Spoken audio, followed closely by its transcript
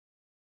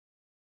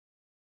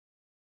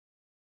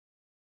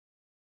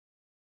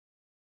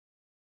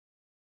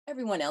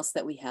everyone else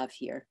that we have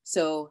here.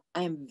 So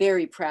I am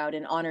very proud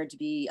and honored to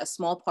be a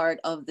small part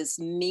of this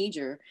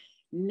major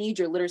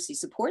literacy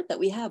support that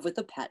we have with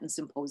the PaTTAN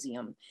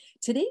Symposium.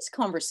 Today's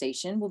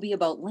conversation will be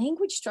about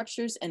language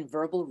structures and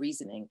verbal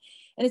reasoning.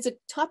 And it's a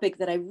topic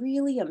that I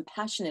really am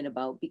passionate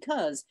about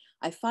because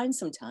I find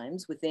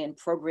sometimes within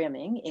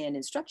programming and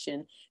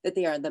instruction that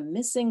they are the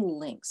missing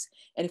links.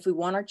 And if we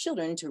want our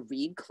children to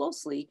read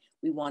closely,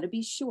 we want to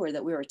be sure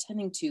that we're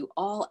attending to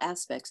all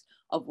aspects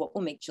of what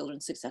will make children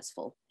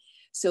successful.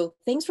 So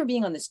thanks for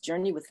being on this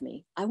journey with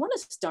me. I want to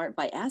start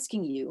by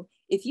asking you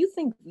if you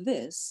think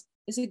this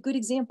is a good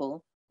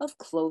example of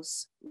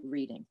close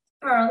reading.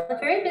 Carl, the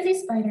very busy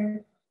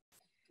spider.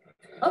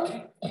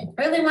 Okay.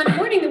 Early one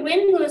morning, the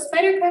wind blew a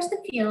spider across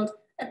the field.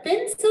 A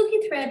thin,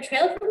 silky thread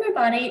trailed from her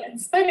body, and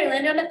the spider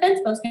landed on a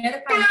fence post near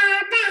the farm.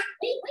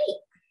 Wait.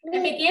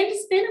 And began to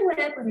spin a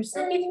web with her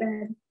silky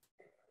thread.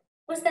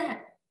 What's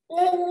that?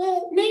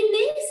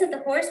 Nay, said the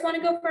horse. Want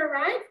to go for a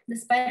ride? The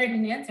spider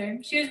didn't answer.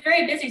 She was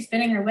very busy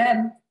spinning her web.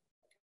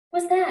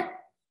 What's that?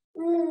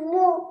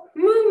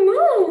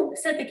 Moo,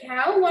 said the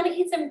cow. Want to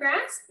eat some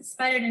grass? The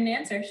spider didn't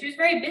answer. She was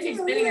very busy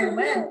spinning her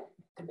web.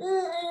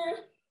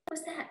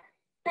 What's that?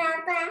 Ba,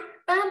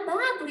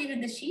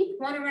 bleated the sheep.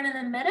 Want to run in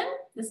the meadow?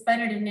 The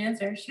spider didn't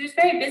answer. She was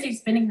very busy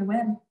spinning her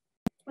web.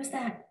 What's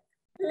that?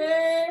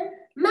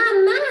 Ma,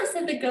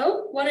 said the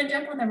goat. Want to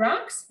jump on the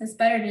rocks? The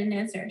spider didn't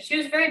answer. She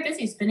was very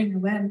busy spinning her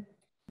web.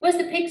 What's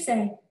the pig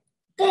say?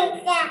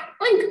 Oink,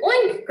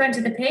 oink,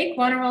 grunted the pig.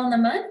 Want to roll in the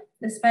mud?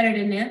 The spider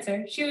didn't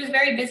answer. She was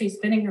very busy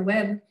spinning her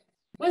web.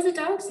 What does the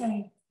dog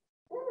say?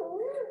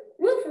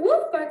 Woof,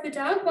 woof, barked the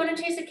dog. Want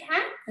to chase a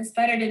cat? The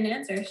spider didn't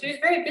answer. She was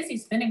very busy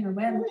spinning her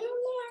web.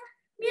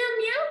 Meow,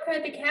 meow,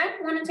 cried the cat.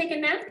 Want to take a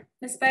nap?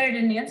 The spider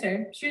didn't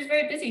answer. She was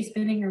very busy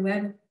spinning her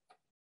web.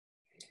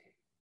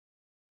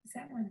 What's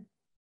that one?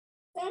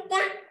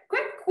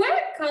 Quack,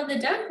 quack, called the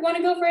duck. Want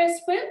to go for a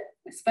swim?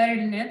 The spider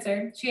didn't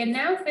answer. She had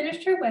now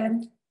finished her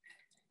web.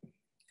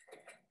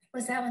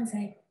 What's that one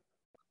say?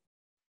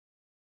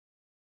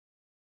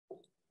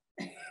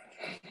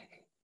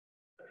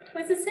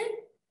 What's it say?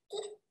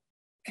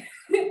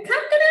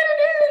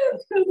 Cock-a-doodle-doo,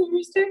 called the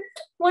rooster.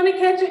 Want to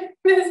catch a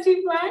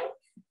rusty fly?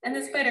 And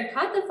the spider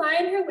caught the fly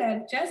in her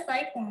web just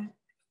like that.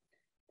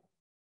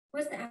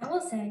 What's the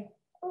owl say?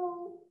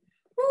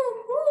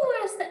 Who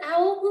asked the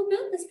owl who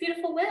built this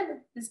beautiful web?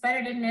 The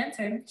spider didn't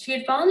answer. She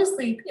had fallen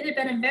asleep. It had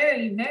been a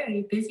very,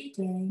 very busy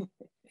day.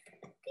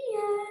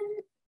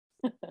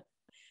 The end.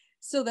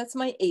 So that's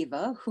my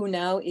Ava, who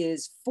now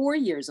is 4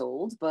 years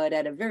old, but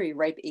at a very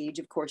ripe age,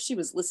 of course, she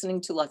was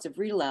listening to lots of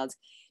read alouds.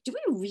 Do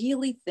we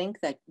really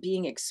think that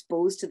being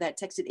exposed to that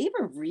text, did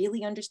Ava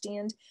really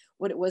understand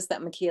what it was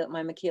that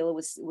Michaela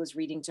was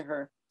reading to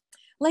her?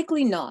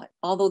 Likely not,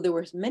 although there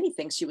were many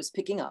things she was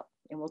picking up,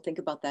 and we'll think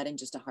about that in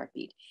just a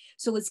heartbeat.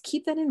 So let's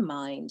keep that in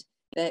mind,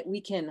 that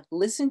we can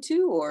listen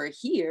to or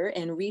hear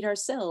and read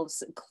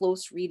ourselves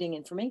close reading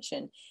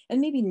information and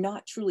maybe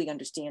not truly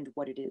understand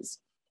what it is.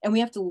 And we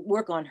have to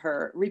work on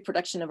her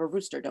reproduction of a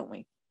rooster, don't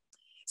we?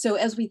 So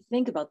as we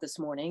think about this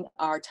morning,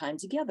 our time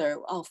together,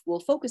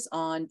 we'll focus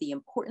on the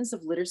importance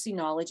of literacy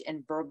knowledge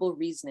and verbal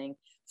reasoning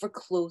for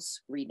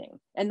close reading.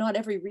 And not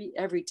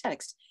every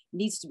text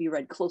needs to be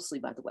read closely,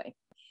 by the way.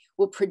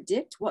 We'll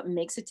predict what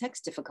makes a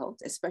text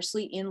difficult,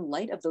 especially in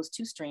light of those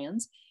two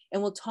strands.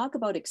 And we'll talk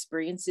about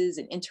experiences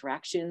and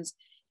interactions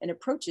and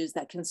approaches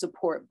that can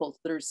support both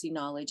literacy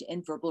knowledge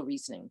and verbal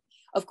reasoning.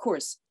 Of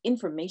course,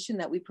 information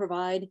that we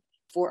provide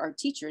for our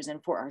teachers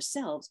and for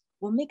ourselves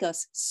will make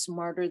us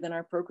smarter than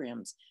our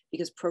programs,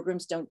 because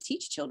programs don't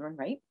teach children,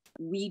 right?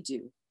 We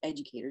do,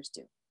 educators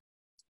do.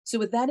 So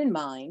with that in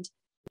mind,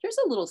 here's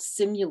a little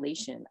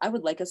simulation I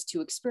would like us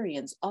to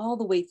experience all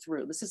the way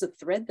through. This is a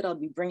thread that I'll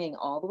be bringing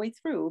all the way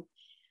through.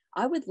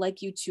 I would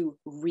like you to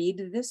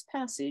read this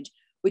passage,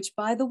 which,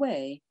 by the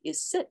way,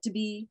 is set to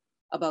be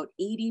about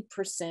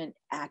 80%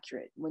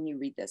 accurate when you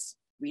read this.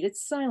 Read it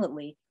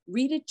silently,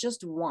 read it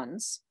just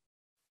once,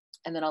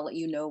 and then I'll let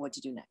you know what to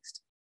do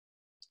next.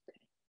 Okay.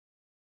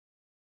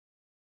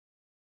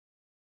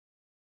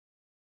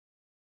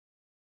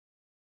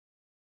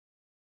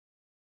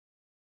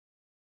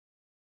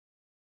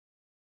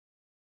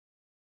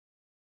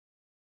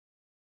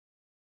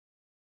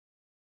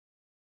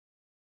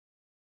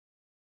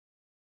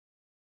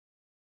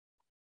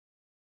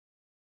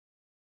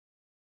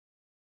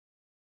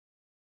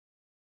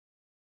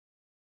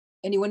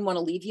 Anyone want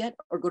to leave yet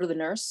or go to the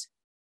nurse?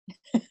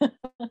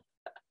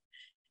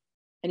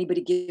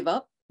 Anybody give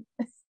up?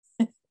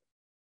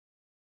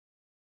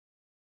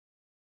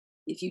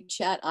 If you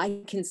chat,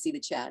 I can see the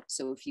chat.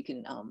 So if you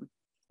can,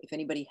 if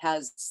anybody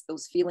has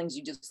those feelings,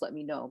 you just let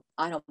me know.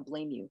 I don't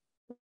blame you.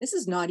 This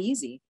is not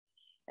easy.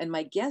 And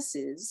my guess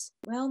is,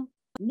 well,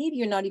 maybe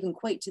you're not even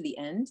quite to the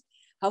end.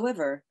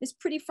 However, it's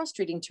pretty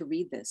frustrating to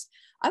read this.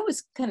 I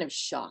was kind of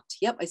shocked.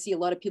 Yep, I see a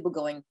lot of people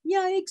going,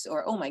 yikes,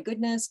 or oh my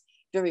goodness,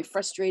 very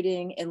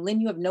frustrating. And Lynn,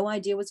 you have no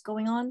idea what's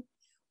going on?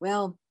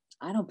 Well,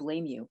 I don't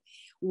blame you.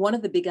 One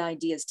of the big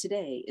ideas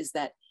today is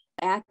that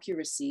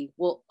accuracy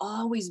will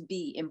always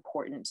be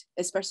important,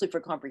 especially for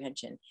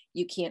comprehension.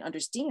 You can't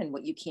understand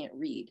what you can't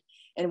read.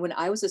 And when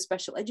I was a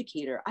special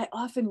educator, I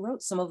often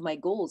wrote some of my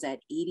goals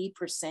at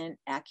 80%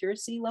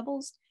 accuracy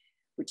levels,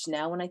 which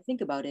now when I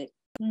think about it,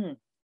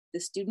 the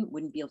student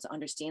wouldn't be able to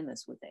understand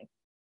this, would they?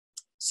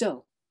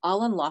 So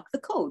I'll unlock the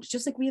code,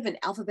 just like we have an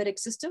alphabetic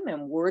system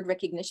and word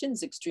recognition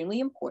is extremely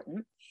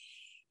important.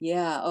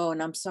 Yeah, oh,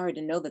 and I'm sorry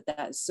to know that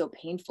that is so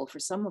painful for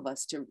some of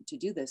us to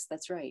do this.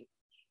 That's right.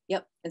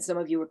 Yep, and some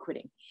of you are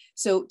quitting.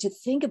 So to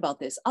think about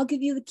this, I'll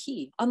give you the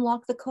key,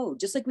 unlock the code,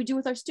 just like we do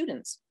with our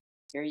students.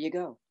 Here you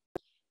go.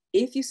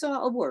 If you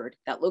saw a word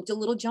that looked a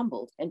little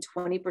jumbled and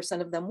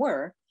 20% of them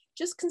were,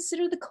 just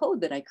consider the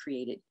code that I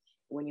created.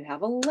 When you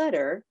have a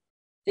letter,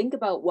 think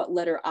about what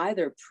letter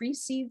either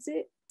precedes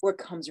it or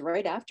comes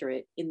right after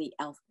it in the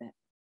alphabet.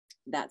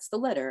 That's the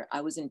letter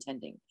I was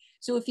intending.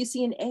 So if you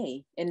see an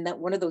A in that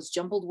one of those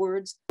jumbled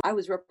words, I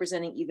was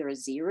representing either a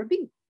Z or a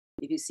B.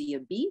 If you see a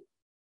B,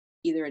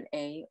 either an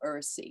A or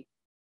a C,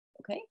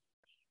 okay?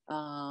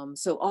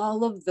 So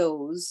all of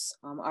those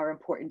are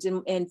important.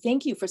 And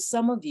thank you for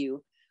some of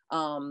you.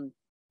 Oh,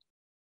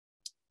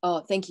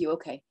 thank you,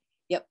 okay.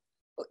 Yep,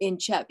 in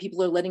chat,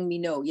 people are letting me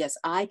know, yes,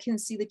 I can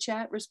see the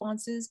chat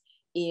responses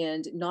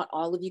and not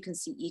all of you can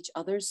see each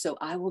other. So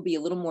I will be a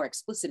little more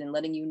explicit in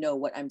letting you know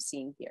what I'm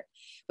seeing here.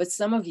 But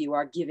some of you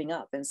are giving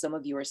up and some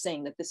of you are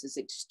saying that this is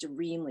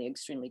extremely,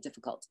 extremely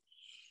difficult.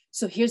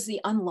 So here's the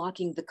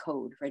unlocking the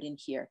code right in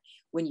here.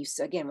 When you,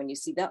 again, when you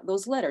see that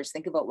those letters,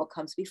 think about what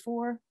comes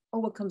before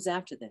or what comes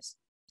after this.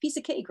 Piece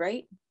of cake,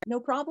 right? No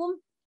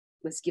problem.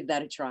 Let's give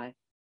that a try.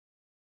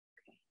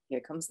 Okay, here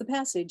comes the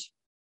passage.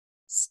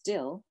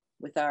 Still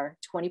with our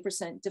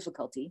 20%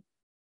 difficulty.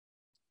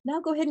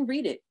 Now go ahead and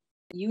read it.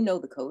 You know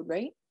the code,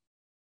 right?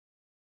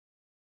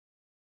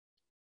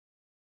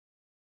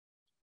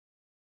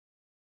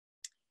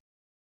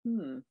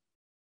 Given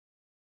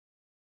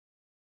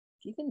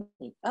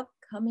the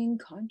upcoming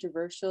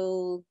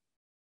controversial,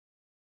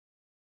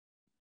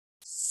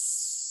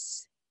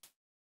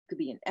 could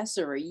be an S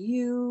or a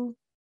U,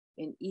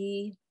 an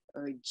E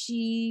or a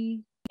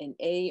G, an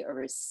A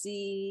or a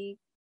C,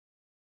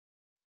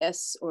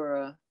 S or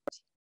a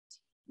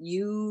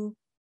U.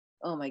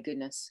 Oh my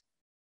goodness.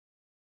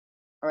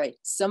 All right,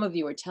 some of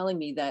you are telling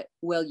me that,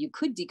 well, you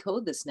could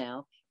decode this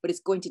now, but it's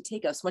going to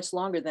take us much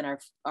longer than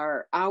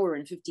our hour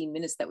and 15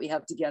 minutes that we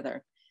have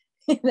together.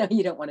 No,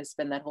 you don't want to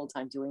spend that whole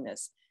time doing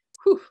this.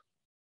 Whew.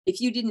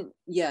 If you didn't,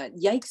 yeah,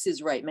 yikes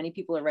is right. Many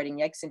people are writing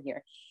yikes in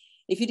here.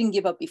 If you didn't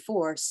give up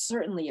before,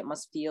 certainly it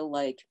must feel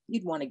like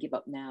you'd want to give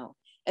up now.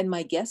 And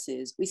my guess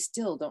is we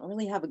still don't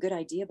really have a good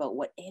idea about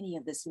what any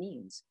of this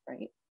means,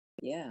 right?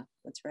 Yeah,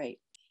 that's right.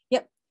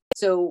 Yep.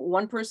 So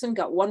one person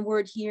got one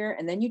word here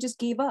and then you just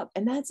gave up.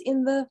 And that's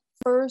in the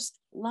first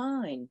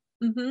line.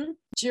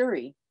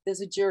 Jury.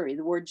 There's a jury.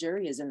 The word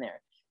jury is in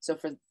there. So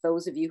for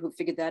those of you who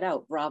figured that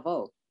out,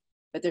 bravo.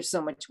 But there's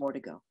so much more to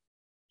go.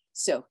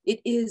 So it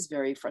is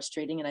very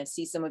frustrating. And I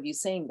see some of you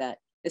saying that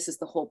this is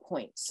the whole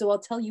point. So I'll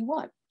tell you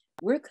what,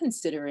 we're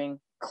considering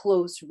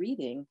close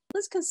reading.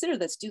 Let's consider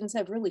that students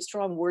have really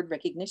strong word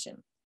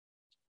recognition.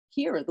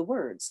 Here are the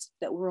words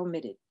that were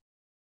omitted.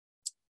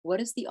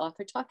 What is the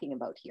author talking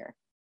about here?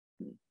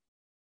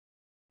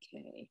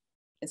 Okay.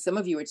 And some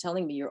of you are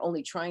telling me you're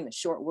only trying the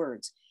short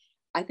words.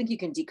 I think you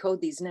can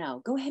decode these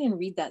now. Go ahead and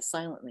read that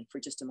silently for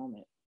just a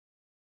moment.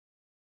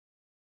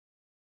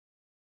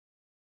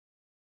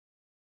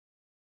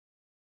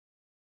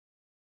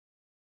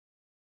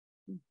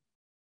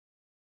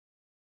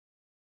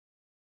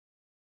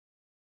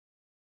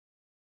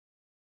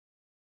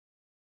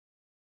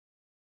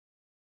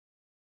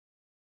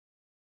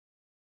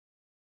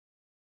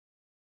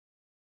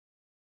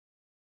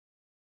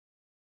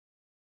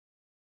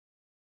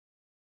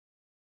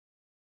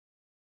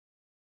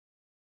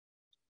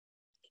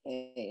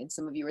 Okay, and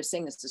some of you are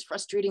saying this is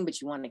frustrating, but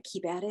you want to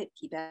keep at it,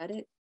 keep at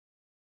it.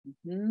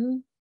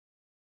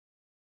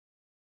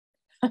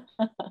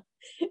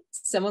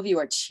 Some of you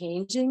are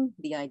changing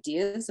the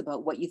ideas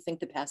about what you think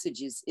the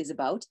passage is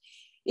about.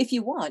 If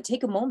you want,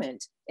 take a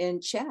moment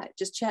and chat,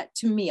 just chat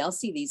to me. I'll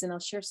see these and I'll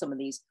share some of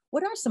these.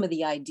 What are some of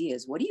the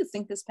ideas? What do you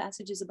think this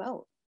passage is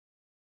about?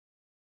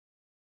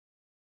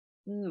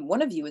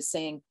 One of you is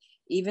saying,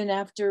 even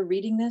after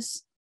reading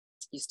this,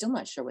 you're still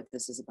not sure what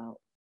this is about.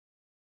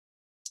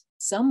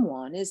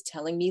 Someone is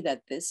telling me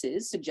that this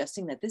is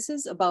suggesting that this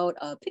is about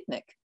a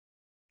picnic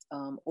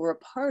or a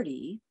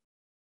party.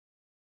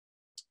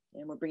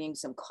 And we're bringing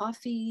some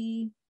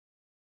coffee.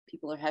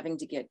 People are having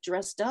to get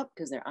dressed up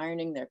because they're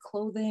ironing their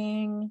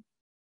clothing.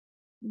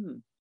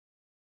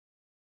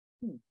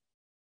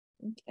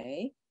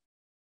 Okay.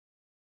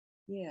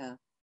 Yeah.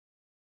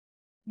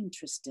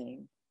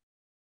 Interesting.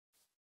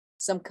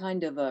 Some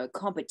kind of a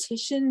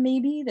competition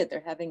maybe that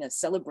they're having a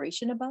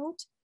celebration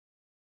about.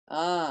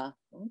 Ah,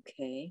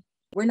 okay.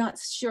 We're not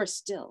sure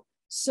still.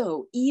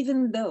 So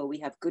even though we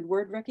have good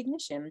word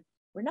recognition,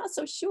 we're not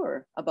so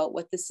sure about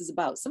what this is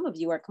about. Some of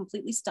you are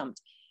completely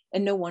stumped,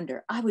 and no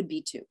wonder. I would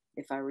be too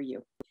if I were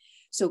you.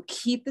 So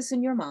keep this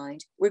in your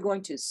mind. We're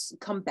going to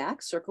come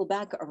back, circle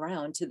back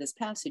around to this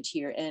passage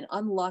here and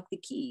unlock the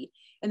key.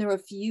 And there are a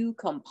few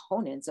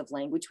components of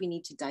language we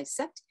need to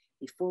dissect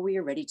before we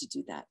are ready to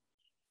do that.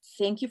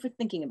 Thank you for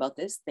thinking about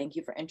this. Thank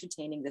you for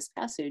entertaining this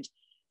passage.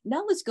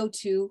 Now let's go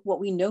to what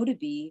we know to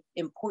be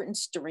important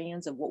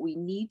strands of what we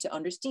need to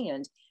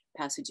understand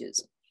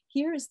passages.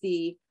 Here is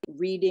the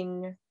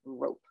reading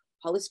rope,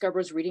 Hollis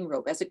Scarborough's reading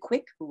rope. As a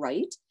quick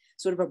write,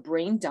 sort of a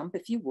brain dump,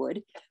 if you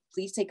would,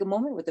 please take a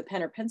moment with a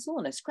pen or pencil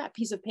and a scrap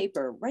piece of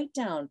paper. Write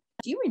down,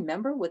 do you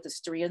remember what the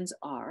strands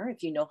are,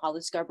 if you know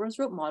Hollis Scarborough's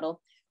rope model,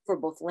 for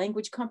both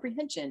language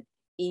comprehension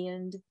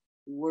and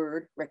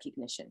word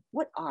recognition?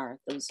 What are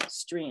those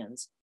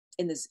strands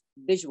in this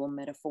visual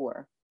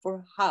metaphor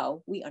for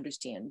how we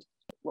understand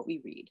what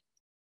we read?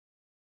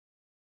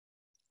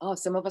 Oh,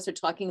 some of us are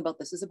talking about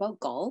this is about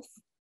golf.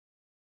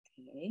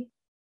 Okay.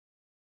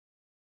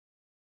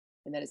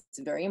 And that it's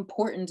a very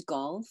important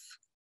golf.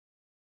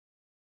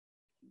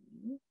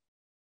 Okay.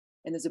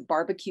 And there's a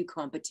barbecue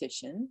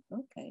competition.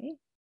 Okay.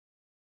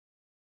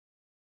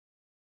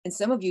 And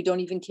some of you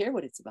don't even care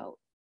what it's about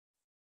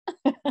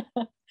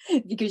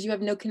because you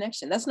have no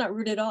connection. That's not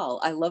rude at all.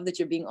 I love that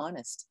you're being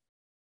honest.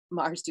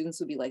 Our students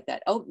would be like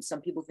that. Oh,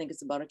 some people think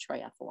it's about a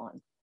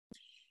triathlon.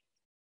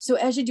 So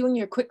as you're doing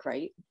your quick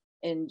write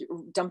and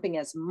dumping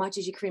as much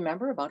as you can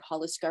remember about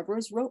Hollis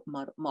Scarborough's rope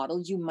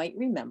model, you might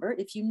remember,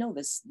 if you know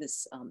this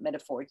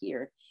metaphor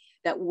here,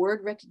 that word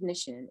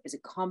recognition is a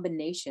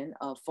combination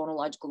of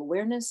phonological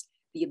awareness,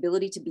 the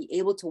ability to be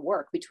able to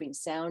work between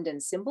sound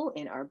and symbol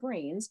in our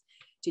brains,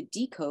 to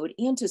decode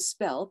and to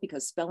spell,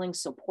 because spelling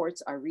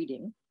supports our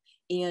reading,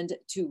 and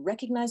to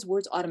recognize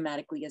words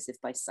automatically as if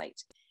by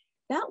sight.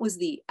 That was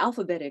the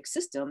alphabetic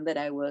system that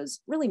I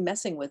was really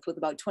messing with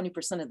about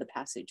 20% of the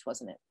passage,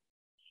 wasn't it?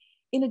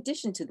 In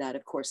addition to that,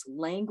 of course,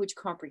 language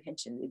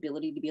comprehension, the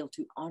ability to be able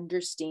to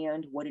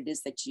understand what it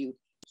is that you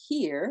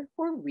hear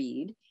or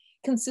read,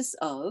 consists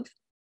of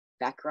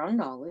background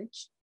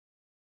knowledge.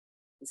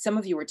 Some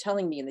of you were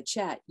telling me in the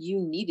chat, you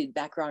needed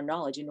background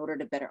knowledge in order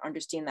to better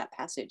understand that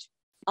passage.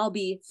 I'll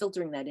be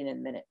filtering that in a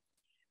minute.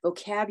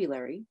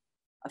 Vocabulary,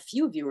 a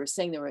few of you were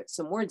saying there were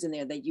some words in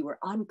there that you were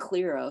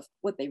unclear of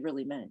what they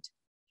really meant.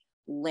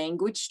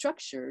 Language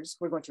structures,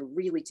 we're going to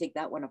really take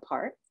that one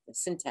apart, the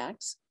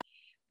syntax.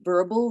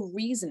 Verbal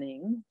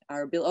reasoning,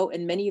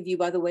 and many of you,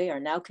 by the way, are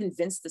now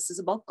convinced this is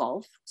about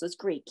golf, so it's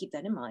great, keep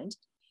that in mind.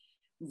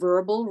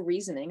 Verbal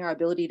reasoning, our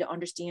ability to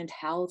understand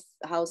how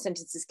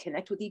sentences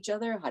connect with each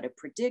other, how to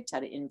predict, how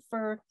to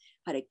infer,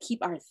 how to keep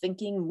our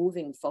thinking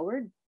moving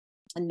forward,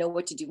 and know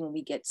what to do when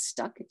we get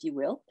stuck, if you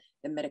will,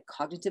 the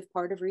metacognitive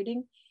part of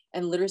reading,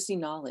 and literacy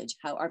knowledge,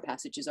 how our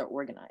passages are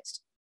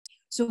organized.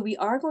 So we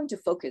are going to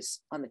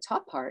focus on the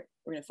top part.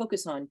 We're going to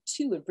focus on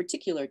two in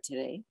particular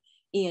today.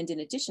 And in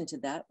addition to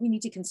that, we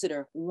need to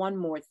consider one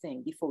more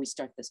thing before we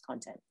start this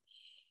content.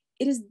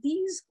 It is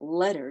these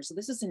letters,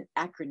 this is an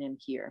acronym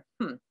here,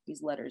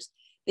 these letters,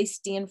 they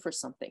stand for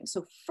something.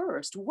 So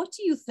first, what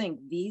do you think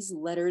these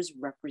letters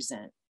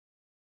represent?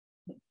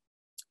 If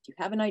you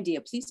have an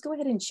idea, please go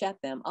ahead and chat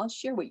them. I'll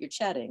share what you're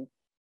chatting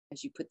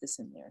as you put this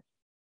in there.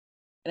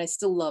 And I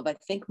still love, I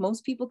think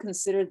most people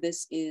consider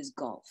this is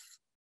golf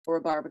or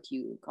a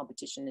barbecue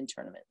competition and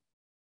tournament.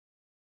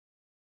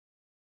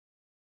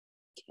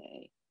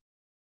 Okay.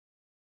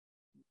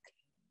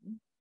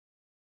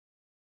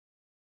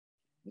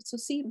 So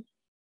see,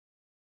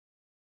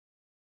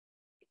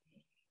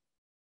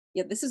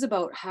 yeah, this is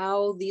about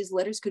how these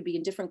letters could be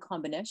in different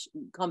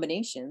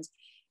combinations.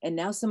 And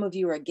now some of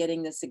you are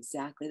getting this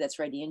exactly. That's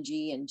right,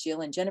 Angie and Jill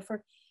and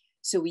Jennifer.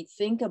 So we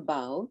think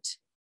about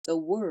the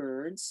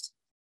words.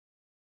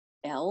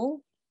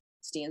 L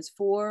stands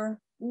for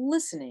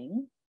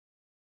listening.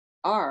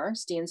 R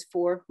stands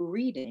for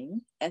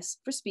reading, S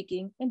for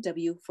speaking, and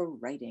W for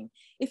writing.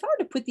 If I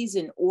were to put these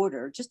in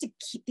order, just to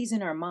keep these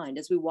in our mind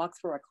as we walk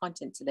through our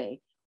content today,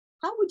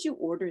 how would you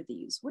order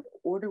these? What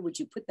order would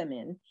you put them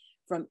in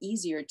from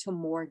easier to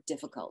more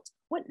difficult?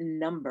 What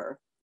number,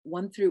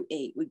 1 through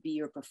 8, would be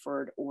your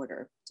preferred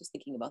order? Just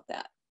thinking about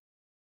that.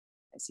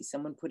 I see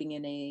someone putting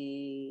in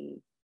a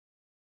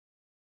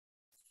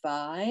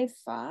 5.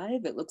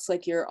 It looks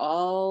like you're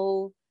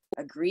all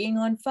agreeing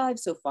on 5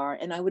 so far,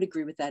 and I would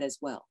agree with that as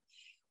well.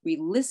 We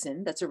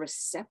listen, that's a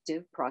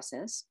receptive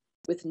process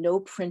with no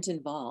print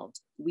involved.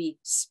 We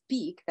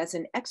speak, that's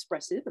an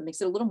expressive, it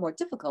makes it a little more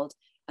difficult.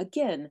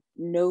 Again,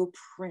 no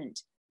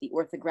print. The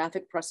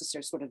orthographic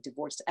processor sort of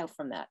divorced out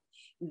from that.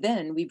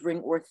 Then we bring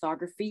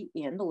orthography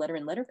in, the letter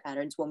and letter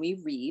patterns, when we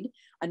read,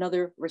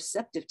 another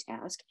receptive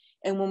task.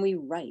 And when we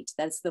write,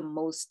 that's the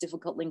most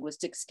difficult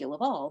linguistic skill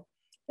of all.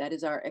 That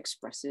is our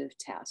expressive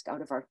task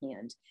out of our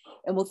hand.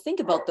 And we'll think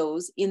about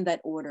those in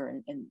that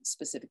order and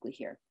specifically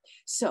here.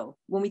 So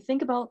when we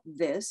think about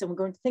this, and we're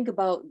going to think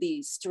about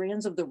the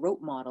strands of the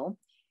rope model,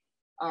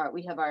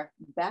 we have our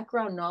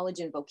background knowledge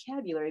and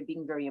vocabulary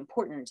being very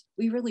important.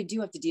 We really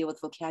do have to deal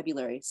with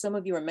vocabulary. Some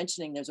of you are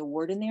mentioning there's a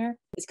word in there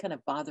that's kind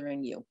of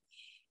bothering you.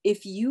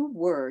 If you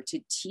were to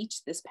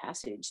teach this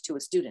passage to a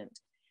student,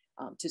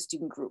 to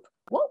student group.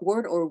 What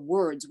word or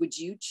words would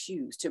you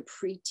choose to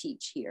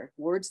pre-teach here?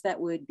 Words that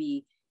would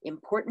be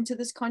important to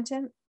this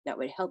content, that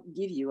would help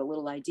give you a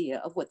little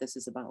idea of what this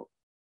is about.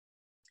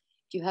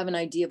 If you have an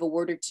idea of a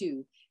word or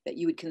two that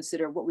you would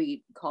consider what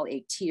we call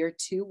a tier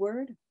 2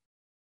 word.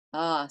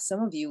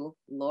 Some of you,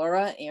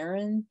 Laura,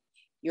 Aaron,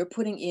 you're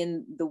putting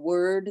in the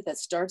word that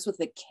starts with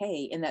a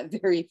K in that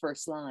very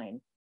first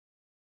line.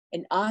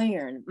 An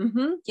iron,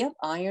 yep,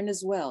 iron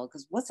as well,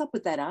 because what's up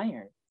with that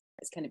iron?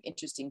 That's kind of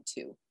interesting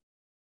too.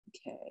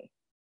 Okay,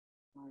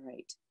 all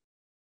right,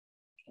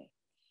 okay.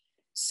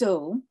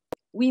 So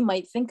we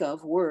might think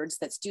of words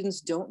that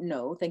students don't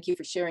know. Thank you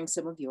for sharing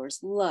some of yours.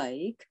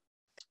 Like,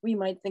 we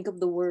might think of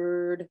the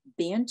word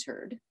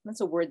bantered.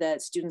 That's a word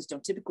that students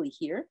don't typically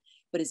hear,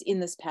 but is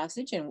in this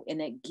passage, and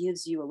it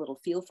gives you a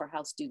little feel for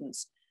how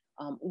students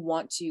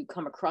want to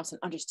come across and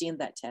understand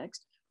that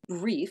text.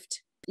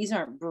 Briefed. These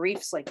aren't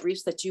briefs like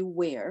briefs that you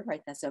wear,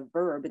 right? That's a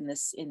verb in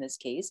this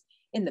case,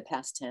 in the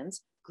past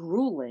tense.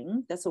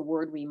 Grueling, that's a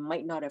word we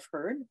might not have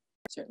heard,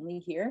 certainly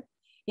here.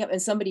 Yep,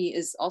 and somebody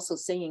is also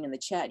saying in the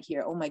chat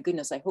here, oh my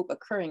goodness, I hope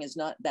occurring is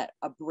not that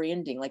a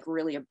branding, like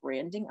really a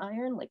branding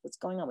iron, like what's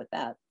going on with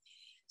that?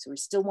 So we're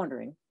still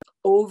wondering.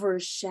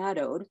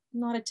 Overshadowed,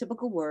 not a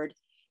typical word.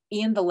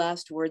 And the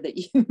last word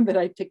that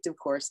I picked, of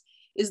course,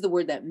 is the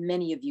word that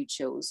many of you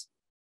chose.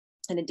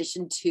 In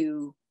addition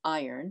to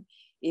iron,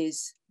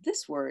 is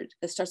this word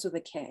that starts with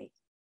a K.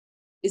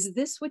 Is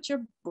this what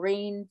your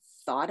brain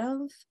thought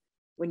of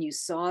when you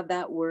saw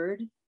that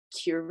word,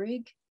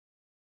 Keurig?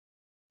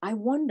 I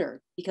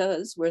wonder,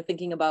 because we're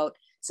thinking about,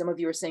 some of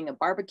you are saying a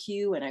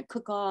barbecue and a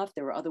cook-off.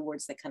 There were other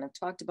words that kind of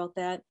talked about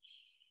that.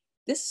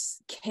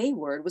 This K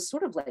word was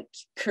sort of like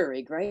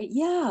Keurig, right?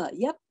 Yeah,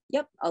 yep.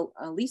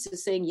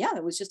 Lisa's saying, yeah,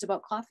 it was just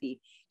about coffee.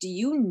 Do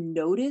you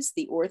notice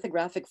the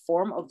orthographic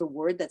form of the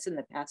word that's in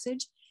the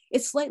passage?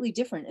 It's slightly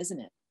different, isn't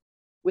it?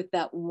 With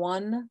that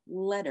one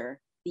letter,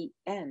 the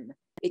N,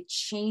 it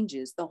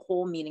changes the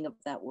whole meaning of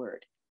that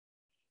word.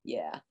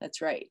 Yeah,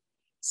 that's right.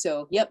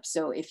 So, yep.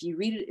 So if you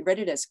read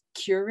it as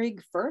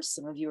Keurig first,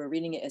 some of you are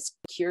reading it as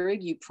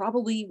Keurig, you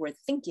probably were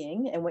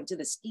thinking and went to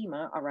the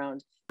schema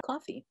around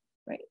coffee,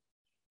 right?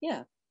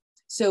 Yeah.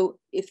 So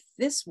if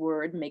this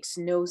word makes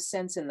no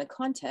sense in the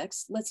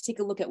context, let's take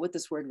a look at what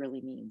this word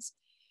really means.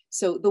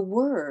 So the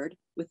word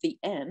with the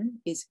N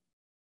is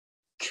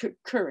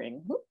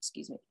curring. Oops,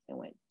 excuse me. I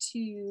went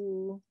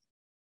 2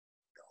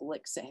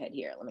 clicks ahead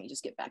here. Let me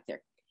just get back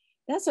there.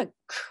 That's a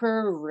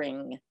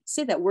curring.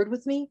 Say that word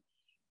with me.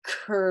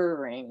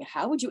 Curring.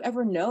 How would you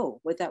ever know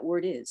what that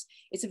word is?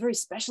 It's a very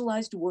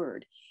specialized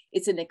word.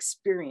 It's an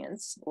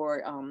experience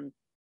or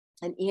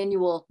an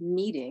annual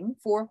meeting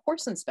for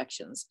horse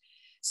inspections.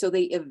 So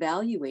they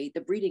evaluate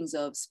the breedings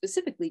of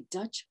specifically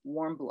Dutch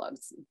warm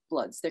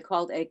bloods. They're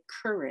called a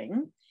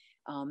curring,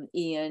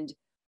 and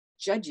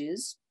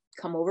judges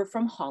come over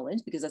from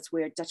Holland because that's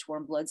where Dutch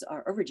warm bloods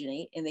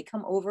originate, and they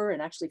come over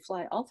and actually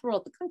fly all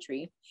throughout the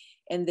country,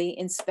 and they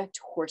inspect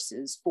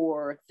horses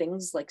for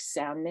things like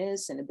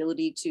soundness and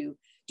ability to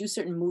do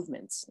certain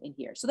movements in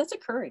here. So that's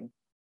occurring.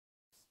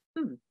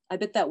 I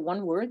bet that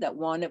one word, that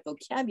one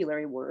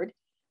vocabulary word,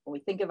 when we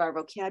think of our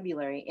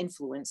vocabulary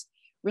influence,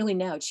 really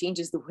now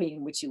changes the way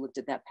in which you looked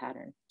at that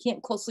pattern.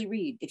 Can't closely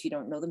read if you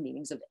don't know the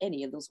meanings of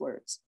any of those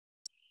words.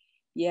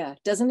 Yeah,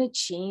 doesn't it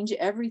change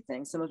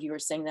everything? Some of you are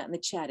saying that in the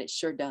chat. It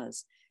sure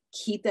does.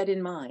 Keep that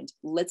in mind.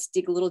 Let's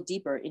dig a little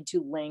deeper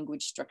into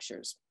language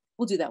structures.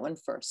 We'll do that one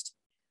first.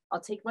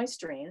 I'll take my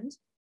strand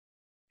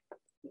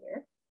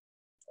here,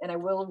 and I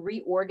will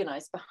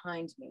reorganize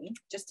behind me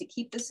just to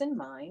keep this in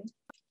mind.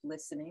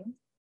 Listening,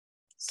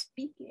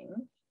 speaking,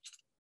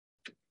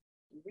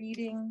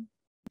 reading,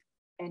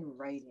 and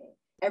writing.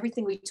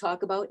 Everything we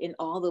talk about in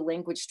all the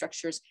language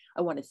structures,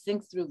 I want to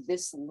think through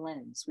this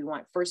lens. We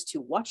want first to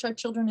watch our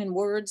children in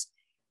words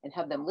and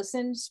have them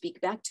listen,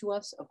 speak back to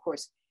us. Of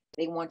course,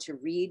 they want to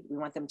read. We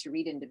want them to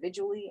read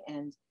individually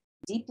and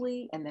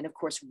deeply, and then of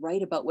course,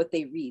 write about what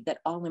they read. That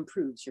all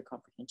improves your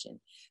comprehension.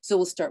 So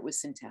we'll start with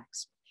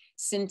syntax.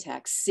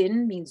 Syntax,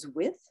 syn means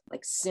with,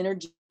 like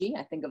synergy,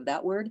 I think of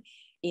that word.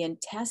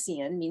 And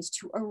tassion means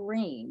to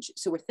arrange.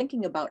 So we're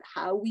thinking about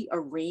how we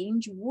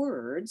arrange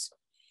words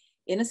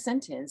in a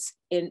sentence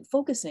and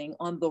focusing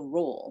on the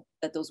role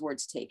that those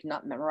words take,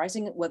 not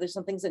memorizing whether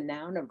something's a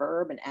noun, a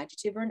verb, an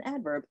adjective, or an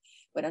adverb,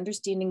 but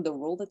understanding the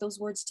role that those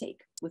words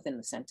take within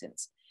the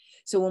sentence.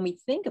 So when we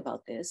think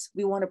about this,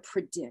 we want to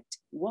predict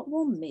what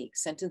will make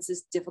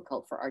sentences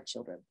difficult for our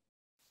children.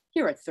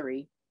 Here are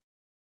 3.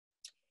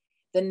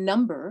 The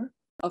number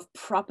of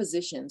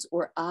propositions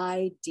or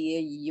idea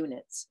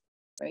units,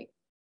 right?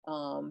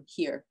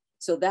 Here.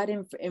 So that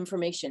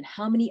information,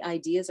 how many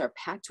ideas are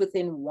packed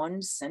within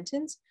one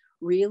sentence,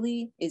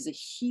 really is a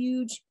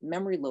huge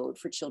memory load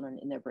for children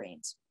in their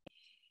brains.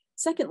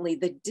 Secondly,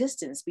 the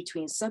distance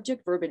between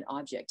subject, verb, and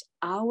object.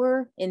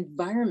 Our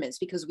environments,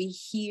 because we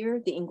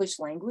hear the English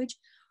language,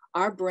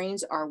 our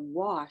brains are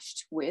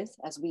washed with,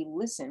 as we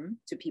listen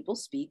to people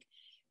speak,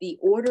 the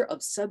order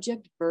of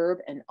subject, verb,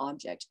 and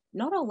object.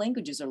 Not all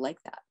languages are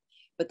like that.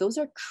 But those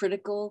are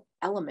critical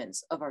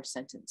elements of our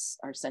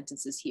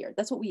sentences here.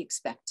 That's what we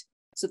expect.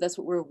 So that's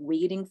what we're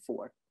waiting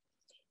for.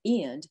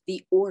 And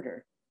the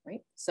order,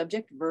 right?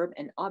 Subject, verb,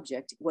 and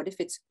object. What if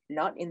it's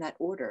not in that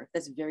order?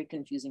 That's very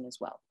confusing as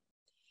well.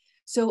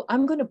 So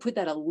I'm going to put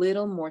that a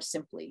little more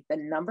simply. The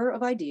number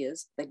of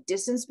ideas, the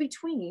distance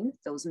between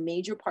those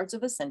major parts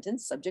of a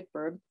sentence, subject,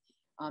 verb,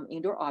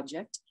 and or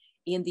object,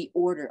 and the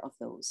order of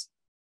those.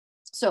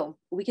 So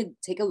we could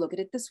take a look at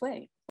it this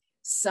way.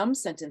 Some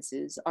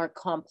sentences are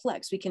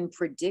complex. We can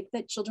predict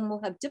that children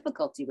will have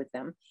difficulty with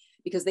them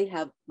because they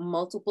have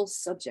multiple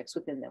subjects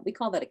within them. We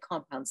call that a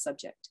compound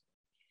subject.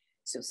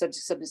 So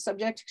subject, subject,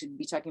 subject could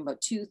be talking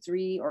about 2,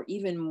 3, or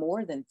even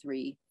more than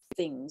 3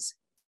 things,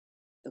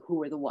 the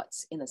who or the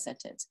what's in a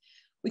sentence.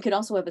 We could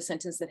also have a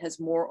sentence that has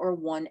more or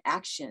one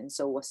action.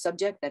 So a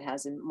subject that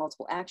has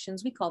multiple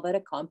actions, we call that a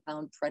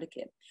compound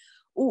predicate.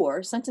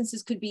 Or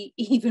sentences could be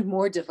even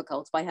more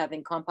difficult by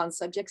having compound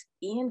subjects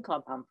and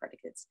compound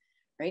predicates,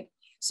 right?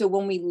 So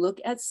when we look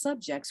at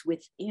subjects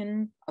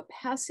within a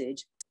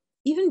passage,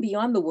 even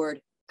beyond the word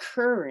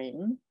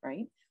occurring,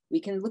 right? We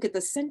can look at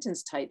the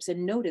sentence types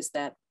and notice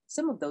that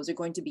some of those are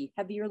going to be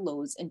heavier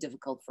loads and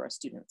difficult for our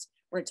students.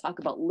 We're going to talk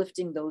about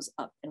lifting those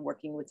up and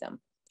working with them.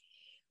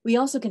 We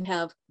also can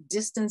have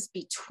distance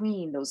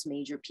between those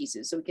major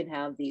pieces. So we can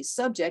have the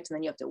subject, and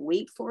then you have to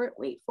wait for it,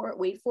 wait for it,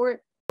 wait for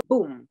it,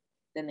 boom.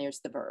 Then there's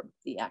the verb,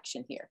 the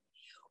action here.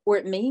 Or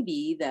it may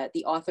be that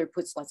the author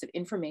puts lots of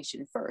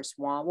information first,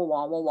 wah, wah,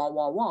 wah, wah, wah,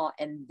 wah, wah,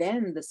 and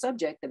then the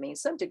subject, the main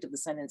subject of the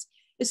sentence,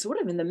 is sort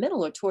of in the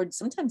middle or towards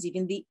sometimes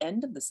even the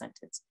end of the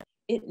sentence.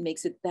 It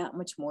makes it that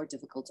much more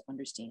difficult to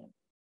understand.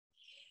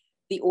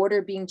 The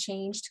order being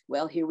changed,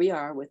 well, here we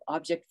are with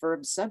object,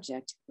 verb,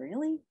 subject.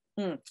 Really?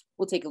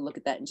 We'll take a look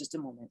at that in just a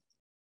moment.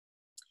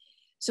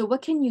 So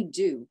what can you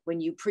do when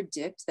you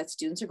predict that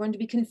students are going to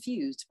be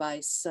confused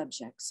by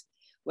subjects?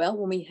 Well,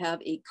 when we have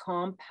a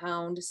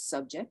compound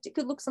subject, it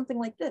could look something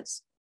like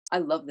this. I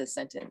love this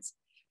sentence.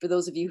 For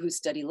those of you who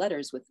study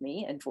letters with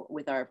me and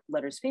with our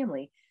letters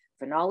family,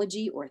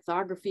 phonology,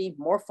 orthography,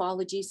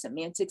 morphology,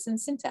 semantics, and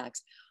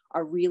syntax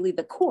are really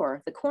the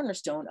core, the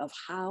cornerstone of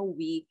how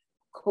we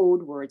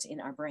code words in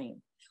our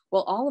brain.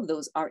 Well, all of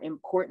those are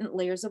important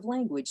layers of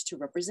language to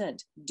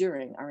represent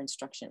during our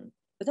instruction.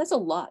 But that's a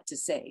lot to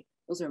say.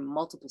 Those are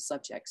multiple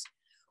subjects.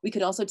 We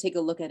could also take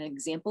a look at an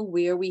example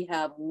where we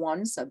have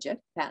one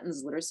subject,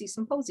 PaTTAN's Literacy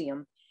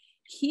Symposium.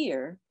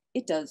 Here,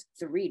 it does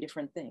 3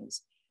 different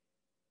things.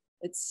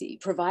 Let's see,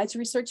 provides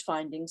research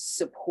findings,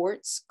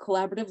 supports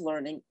collaborative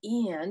learning,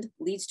 and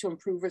leads to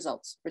improved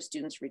results for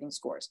students' reading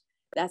scores.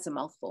 That's a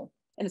mouthful,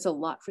 and it's a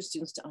lot for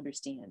students to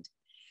understand.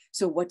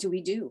 So what do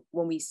we do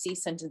when we see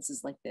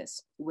sentences like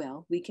this?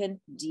 Well, we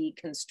can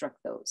deconstruct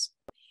those.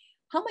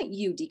 How might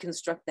you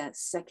deconstruct that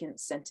second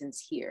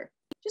sentence here?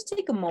 Just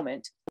take a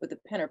moment with a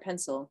pen or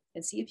pencil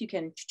and see if you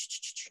can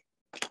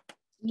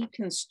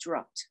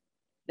deconstruct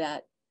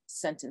that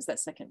sentence, that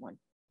second one.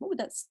 What would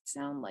that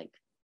sound like?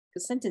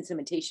 Because sentence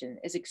imitation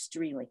is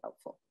extremely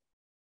helpful.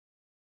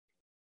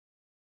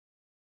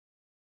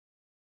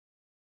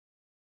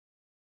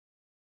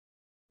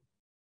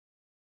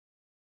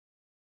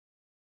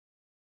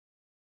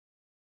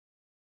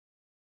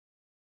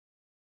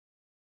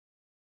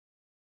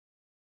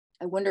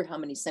 I wonder how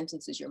many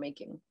sentences you're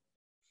making.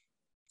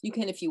 You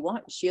can, if you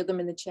want, share them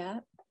in the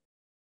chat.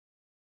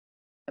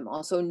 I'm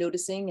also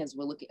noticing as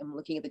I'm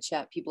looking at the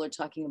chat, people are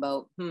talking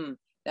about,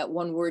 that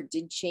one word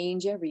did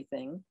change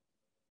everything.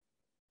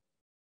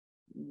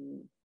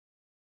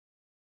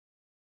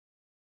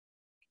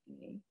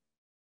 Okay.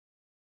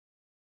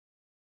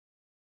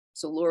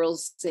 So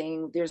Laurel's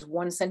saying there's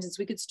one sentence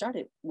we could start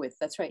it with.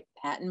 That's right.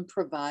 PaTTAN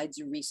provides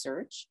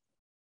research.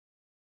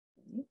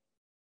 Okay.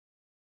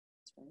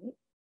 That's right.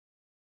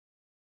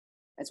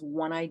 That's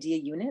one idea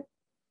unit.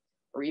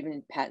 Or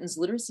even PaTTAN's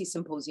Literacy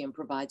Symposium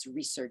provides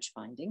research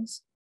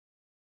findings.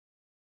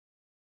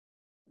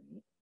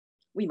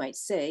 We might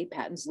say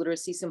PaTTAN's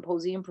Literacy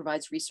Symposium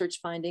provides research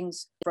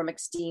findings from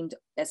esteemed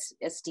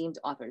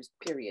authors,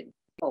 period.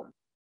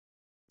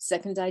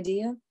 Second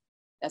idea,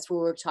 that's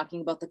where we're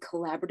talking about the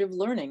collaborative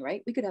learning,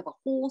 right? We could have a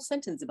whole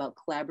sentence about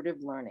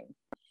collaborative learning.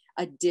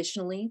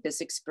 Additionally,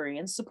 this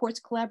experience supports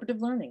collaborative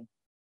learning,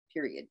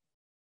 period,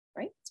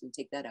 right? So we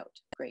take that out,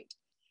 great,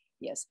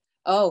 yes.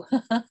 Oh,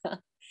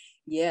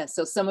 yeah,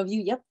 so some of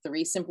you,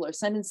 3 simpler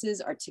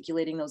sentences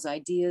articulating those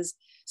ideas.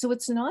 So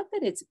it's not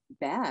that it's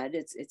bad,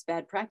 it's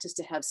bad practice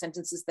to have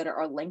sentences that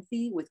are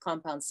lengthy with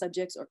compound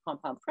subjects or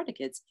compound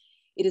predicates.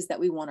 It is that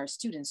we want our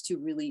students to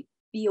really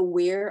be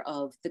aware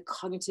of the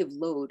cognitive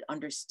load,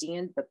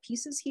 understand the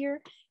pieces here.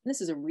 And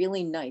this is a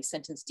really nice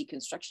sentence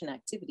deconstruction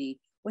activity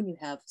when you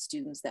have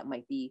students that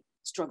might be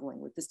struggling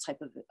with this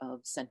type of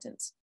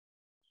sentence.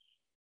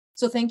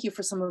 So thank you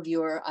for some of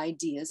your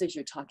ideas as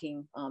you're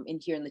talking in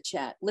here in the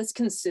chat. Let's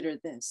consider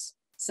this.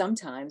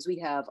 Sometimes we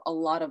have a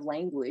lot of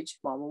language,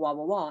 wah, wah, wah,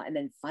 wah, wah, and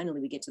then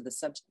finally we get to the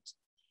subject.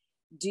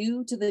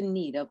 Due to the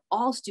need of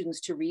all students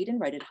to read and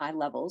write at high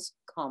levels,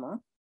 comma,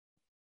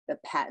 the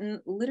PaTTAN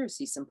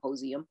Literacy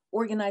Symposium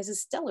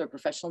organizes stellar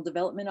professional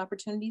development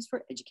opportunities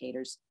for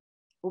educators.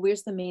 Well,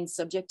 where's the main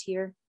subject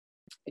here?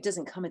 It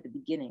doesn't come at the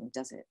beginning,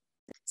 does it?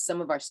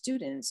 Some of our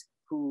students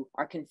who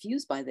are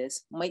confused by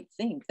this might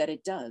think that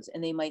it does,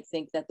 and they might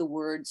think that the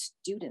word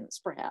students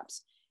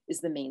perhaps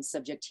is the main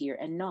subject here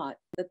and not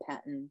the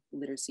PaTTAN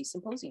Literacy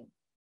Symposium.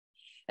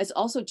 It's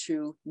also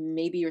true,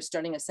 maybe you're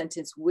starting a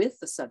sentence with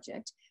the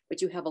subject,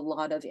 but you have a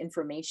lot of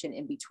information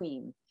in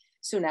between.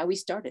 So now we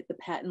started the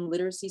PaTTAN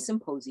Literacy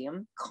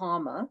Symposium,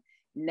 comma,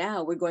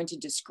 now we're going to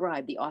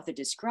describe, the author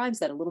describes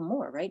that a little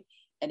more, right?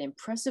 An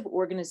impressive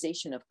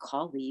organization of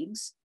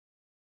colleagues.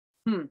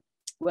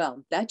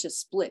 Well, that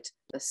just split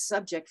the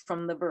subject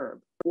from the verb.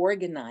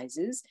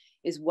 Organizes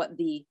is what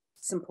the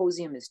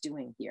symposium is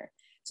doing here.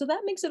 So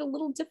that makes it a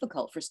little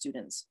difficult for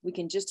students. We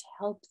can just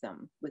help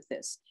them with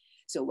this.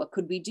 So what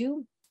could we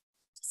do?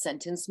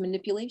 Sentence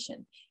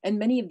manipulation. And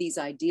many of these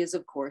ideas,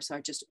 of course,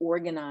 are just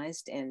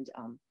organized and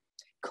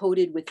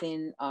coded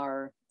within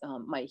our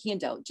my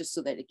handout, just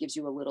so that it gives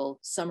you a little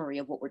summary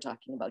of what we're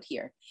talking about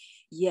here.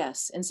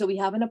 Yes, and so we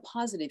have an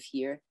appositive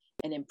here,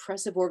 an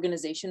impressive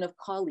organization of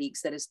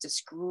colleagues that is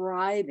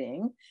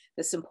describing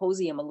the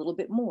symposium a little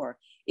bit more.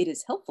 It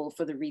is helpful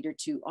for the reader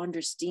to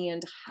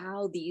understand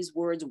how these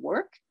words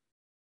work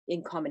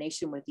in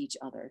combination with each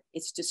other.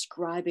 It's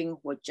describing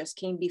what just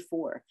came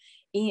before.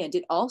 And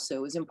it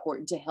also is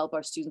important to help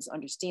our students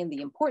understand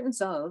the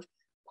importance of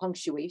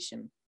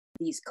punctuation.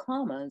 These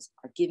commas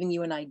are giving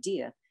you an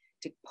idea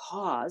to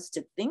pause,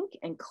 to think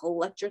and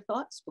collect your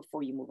thoughts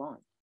before you move on.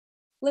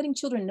 Letting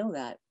children know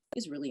that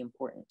is really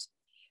important.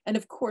 And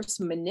of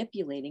course,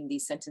 manipulating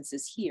these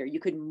sentences here,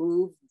 you could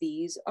move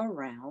these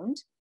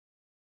around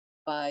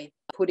by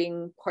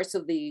putting parts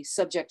of the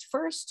subject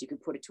first. You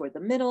could put it toward the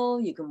middle,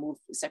 you can move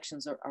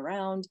sections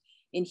around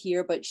in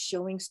here, but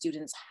showing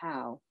students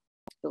how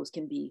those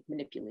can be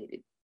manipulated.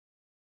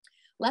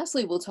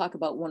 Lastly, we'll talk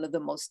about one of the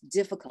most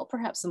difficult,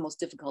 perhaps the most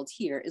difficult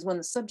here, is when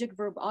the subject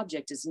verb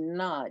object is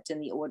not in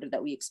the order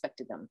that we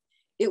expected them.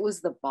 It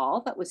was the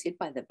ball that was hit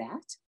by the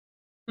bat?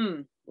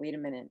 Wait a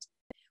minute.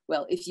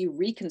 Well, if you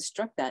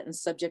reconstruct that in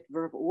subject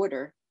verb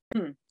order,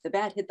 the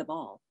bat hit the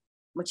ball.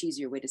 Much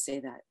easier way to say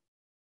that.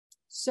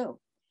 So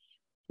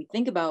we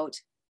think about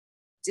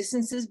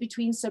distances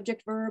between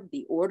subject verb,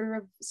 the order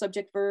of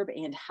subject verb,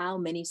 and how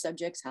many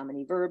subjects, how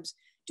many verbs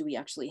do we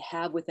actually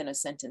have within a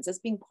sentence as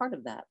being part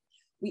of that.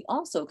 We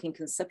also can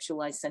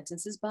conceptualize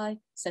sentences by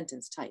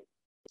sentence type.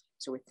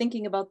 So we're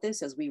thinking about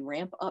this as we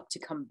ramp up to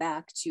come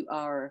back to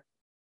our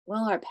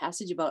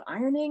passage about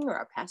ironing or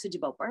our passage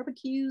about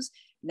barbecues.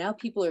 Now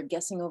people are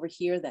guessing over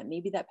here that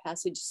maybe that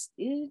passage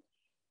is,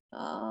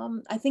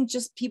 I think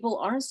just people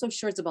aren't so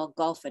sure it's about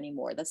golf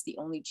anymore. That's the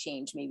only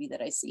change maybe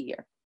that I see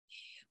here.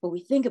 When we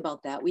think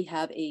about that, we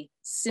have a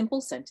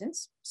simple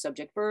sentence,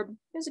 subject verb,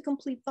 there's a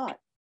complete thought.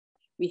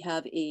 We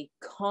have a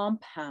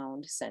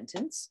compound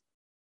sentence,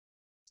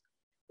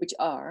 which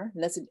are,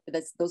 that's a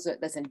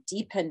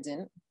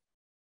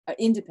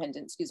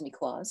independent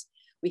clause.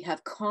 We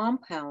have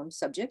compound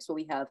subjects, where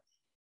we have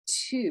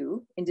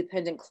two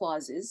independent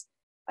clauses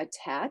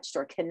attached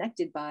or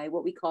connected by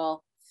what we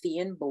call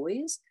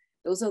fanboys.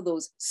 Those are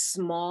those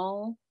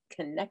small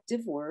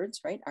connective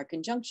words, right? Our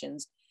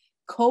conjunctions,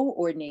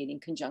 coordinating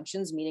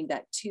conjunctions, meaning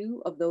that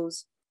two of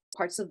those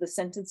parts of the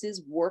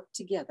sentences work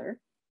together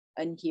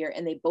in here,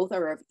 and they both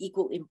are of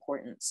equal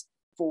importance.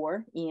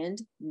 For,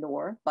 and,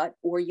 nor, but,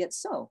 or, yet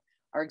so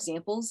are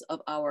examples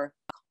of our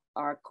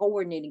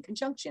coordinating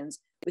conjunctions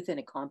within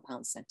a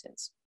compound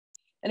sentence.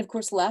 And of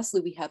course, lastly,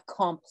 we have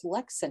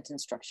complex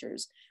sentence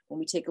structures. When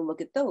we take a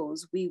look at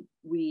those,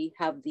 we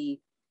have the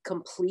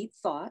complete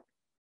thought,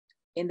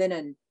 and then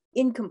an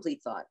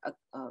incomplete thought,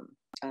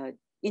 a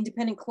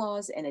independent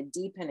clause and a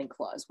dependent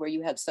clause, where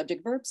you have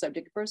subject, verb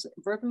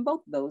in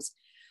both of those.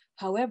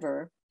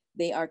 However,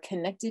 they are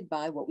connected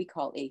by what we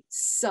call a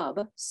sub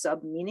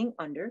meaning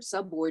under,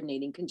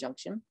 subordinating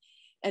conjunction.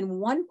 And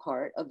one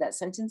part of that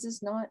sentence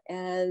is not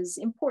as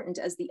important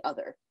as the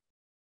other.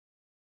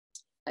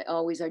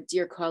 Our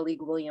dear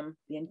colleague, William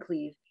Van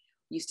Cleve,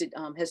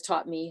 has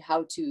taught me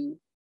how to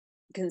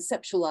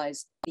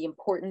conceptualize the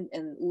important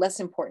and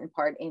less important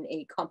part in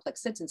a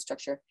complex sentence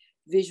structure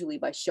visually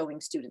by showing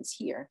students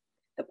here.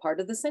 The part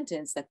of the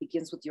sentence that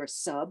begins with your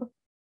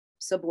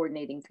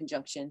subordinating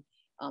conjunction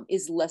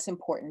is less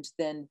important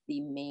than the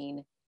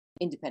main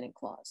independent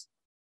clause.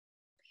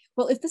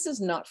 Well, if this is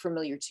not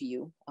familiar to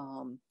you,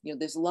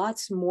 there's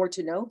lots more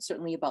to know,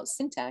 certainly about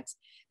syntax.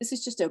 This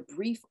is just a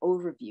brief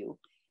overview.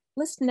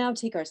 Let's now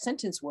take our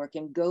sentence work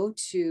and go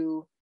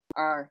to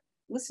our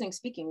listening,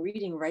 speaking,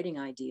 reading, writing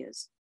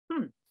ideas.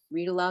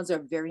 Read alouds are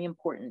very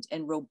important,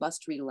 and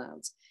robust read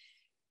alouds.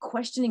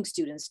 Questioning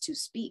students to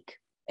speak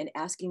and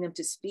asking them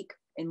to speak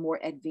in more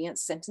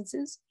advanced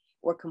sentences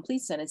or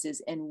complete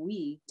sentences, and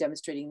we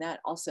demonstrating that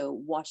also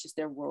washes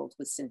their world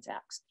with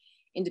syntax.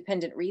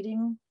 Independent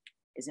reading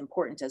is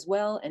important as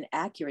well, and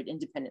accurate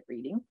independent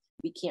reading.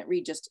 We can't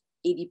read just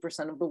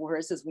 80% of the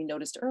words, as we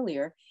noticed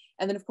earlier.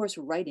 And then of course,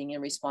 writing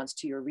in response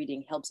to your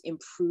reading helps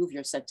improve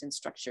your sentence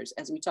structures,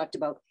 as we talked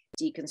about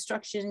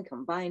deconstruction,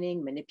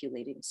 combining,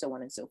 manipulating, so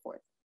on and so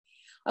forth.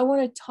 I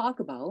want to talk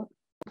about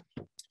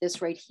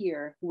this right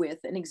here with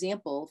an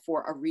example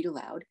for a read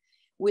aloud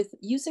with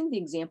using the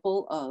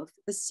example of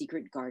the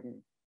secret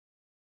garden.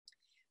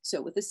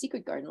 So with the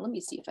secret garden, let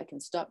me see if I can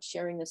stop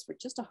sharing this for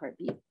just a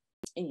heartbeat.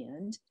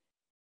 And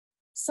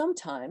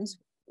sometimes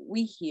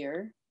we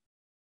hear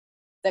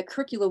that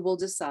curricula will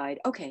decide,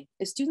 okay,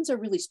 if students are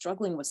really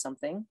struggling with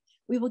something,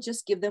 we will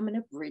just give them an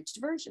abridged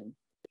version.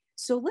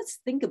 So let's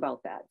think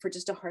about that for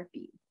just a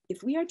heartbeat.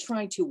 If we are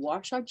trying to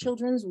wash our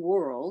children's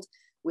world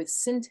with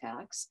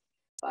syntax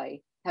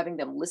by having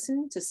them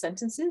listen to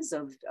sentences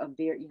of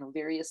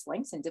various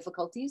lengths and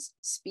difficulties,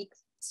 speak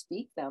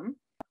them,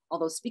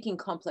 although speaking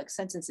complex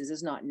sentences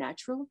is not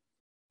natural,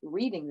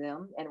 reading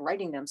them and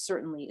writing them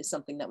certainly is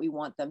something that we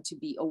want them to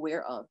be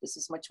aware of. This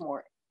is much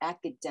more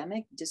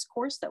academic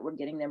discourse that we're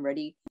getting them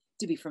ready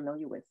to be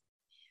familiar with.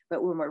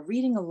 But when we're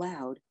reading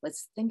aloud,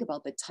 let's think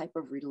about the type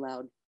of read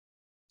aloud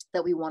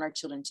that we want our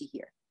children to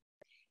hear.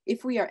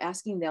 If we are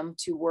asking them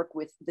to work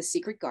with the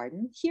secret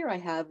garden, here I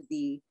have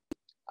the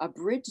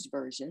abridged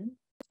version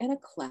and a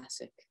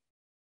classic.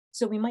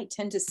 So we might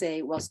tend to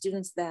say, well,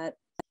 students that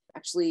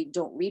actually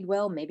don't read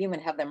well, maybe I'm going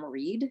to have them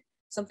read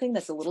something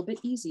that's a little bit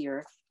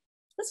easier.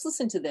 Let's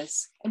listen to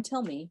this and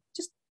tell me,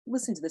 just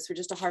listen to this for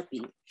just a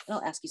heartbeat, and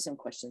I'll ask you some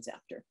questions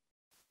after.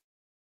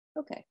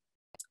 Okay,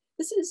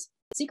 this is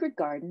Secret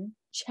Garden,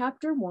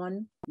 Chapter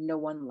 1, No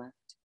One Left.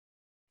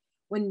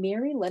 When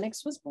Mary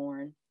Lennox was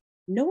born,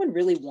 no one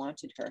really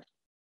wanted her.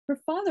 Her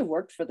father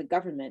worked for the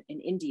government in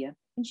India,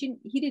 and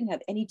he didn't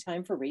have any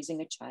time for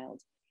raising a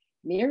child.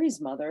 Mary's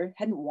mother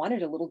hadn't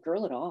wanted a little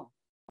girl at all.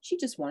 She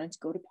just wanted to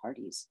go to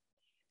parties.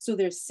 So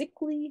their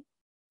sickly,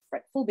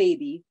 fretful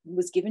baby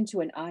was given to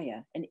an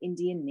ayah, an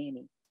Indian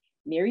nanny.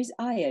 Mary's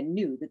ayah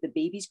knew that the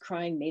baby's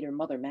crying made her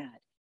mother mad.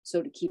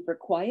 So to keep her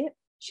quiet,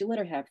 she let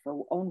her have her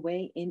own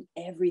way in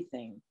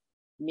everything.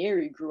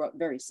 Mary grew up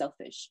very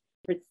selfish.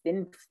 Her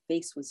thin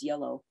face was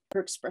yellow.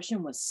 Her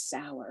expression was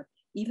sour.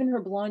 Even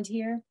her blonde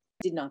hair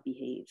did not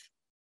behave.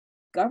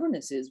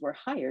 Governesses were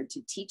hired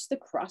to teach the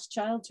cross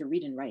child to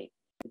read and write,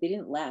 but they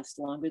didn't last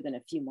longer than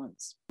a few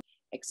months.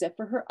 Except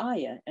for her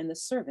ayah and the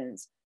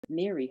servants,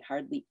 Mary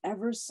hardly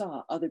ever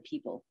saw other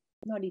people,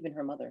 not even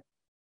her mother.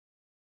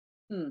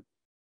 All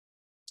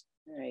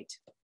right.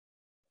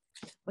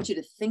 I want you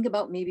to think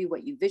about maybe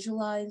what you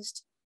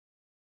visualized.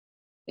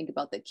 Think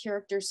about the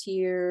characters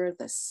here,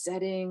 the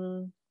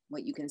setting,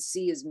 what you can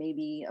see is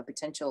maybe a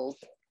potential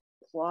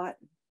plot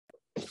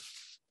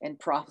and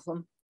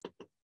problem.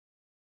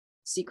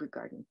 Secret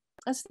Garden.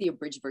 That's the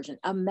abridged version.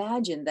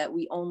 Imagine that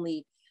we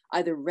only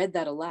either read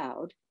that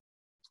aloud,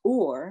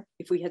 or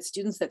if we had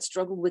students that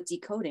struggled with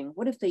decoding,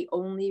 what if they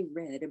only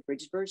read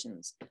abridged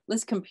versions?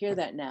 Let's compare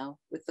that now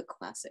with the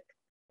classic.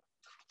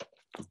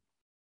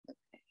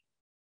 Okay.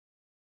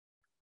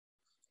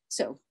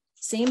 So,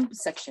 same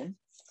section,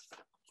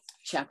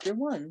 Chapter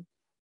 1,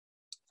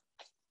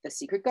 The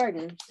Secret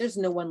Garden, There's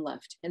No One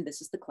Left, and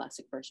this is the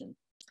classic version.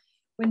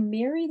 When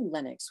Mary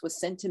Lennox was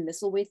sent to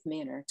Misselthwaite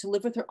Manor to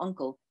live with her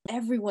uncle,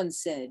 everyone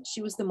said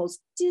she was the most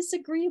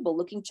disagreeable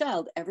looking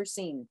child ever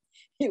seen.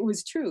 It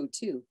was true,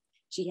 too.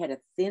 She had a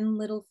thin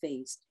little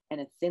face and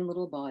a thin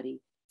little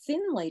body,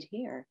 thin light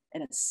hair,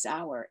 and a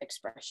sour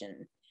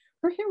expression.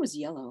 Her hair was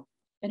yellow,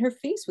 and her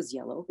face was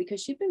yellow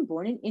because she'd been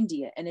born in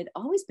India and had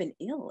always been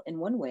ill in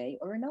one way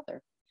or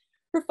another.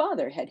 Her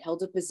father had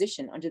held a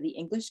position under the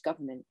English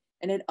government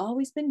and had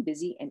always been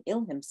busy and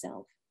ill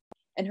himself.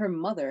 And her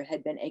mother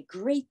had been a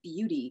great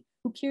beauty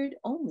who cared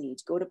only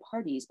to go to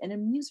parties and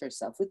amuse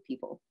herself with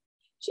people.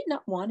 She had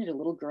not wanted a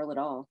little girl at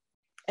all.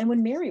 And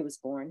when Mary was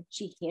born,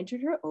 she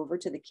handed her over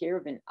to the care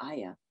of an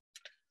ayah,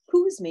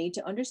 who was made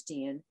to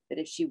understand that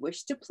if she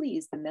wished to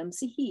please the Mem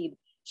Sahib,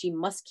 she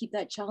must keep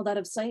that child out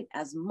of sight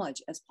as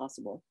much as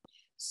possible.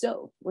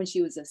 So when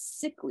she was a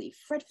sickly,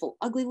 fretful,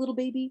 ugly little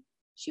baby,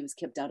 she was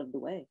kept out of the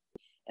way.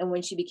 And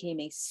when she became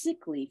a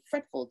sickly,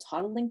 fretful,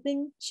 toddling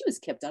thing, she was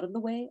kept out of the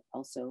way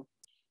also.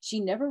 She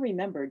never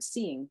remembered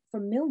seeing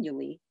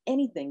familiarly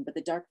anything but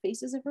the dark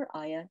faces of her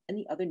ayah and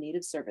the other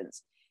native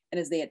servants. And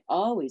as they had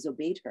always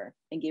obeyed her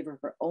and gave her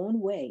her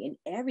own way in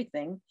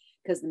everything,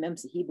 because the Mem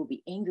Sahib would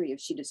be angry if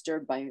she was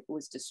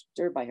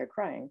disturbed by her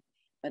crying,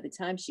 by the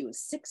time she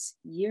was 6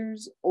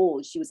 years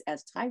old, she was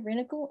as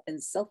tyrannical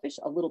and selfish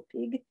a little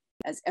pig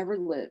as ever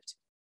lived.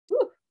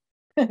 Whew,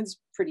 that's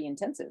pretty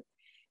intensive.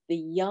 The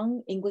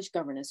young English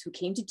governess who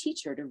came to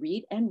teach her to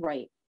read and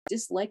write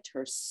disliked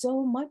her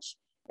so much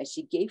that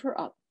she gave her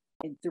up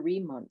in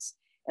 3 months.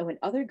 And when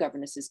other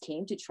governesses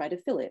came to try to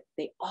fill it,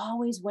 they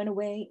always went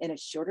away in a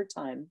shorter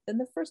time than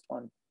the first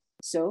one.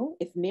 So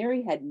if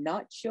Mary had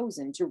not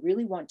chosen to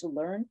really want to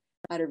learn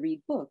how to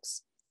read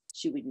books,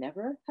 she would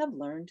never have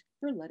learned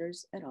her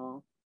letters at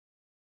all.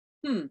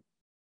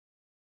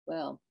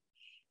 Well,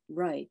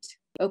 right.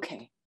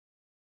 Okay.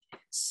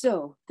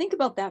 So think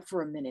about that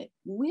for a minute.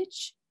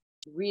 Which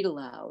read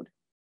aloud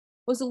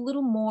was a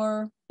little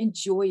more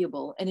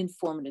enjoyable and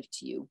informative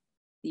to you?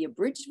 The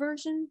abridged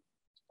version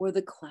or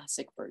the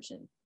classic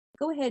version?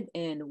 Go ahead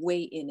and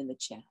weigh in the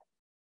chat.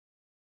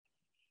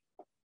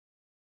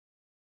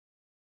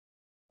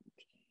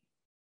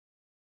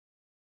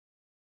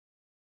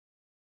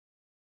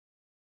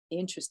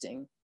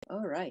 Interesting.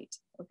 All right.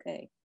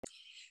 Okay.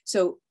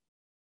 So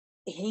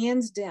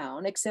hands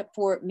down, except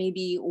for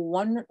maybe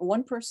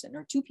one person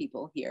or two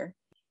people here,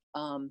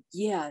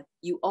 yeah,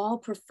 you all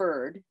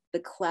preferred the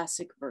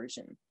classic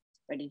version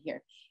right in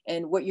here.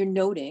 And what you're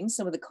noting,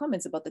 some of the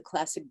comments about the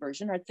classic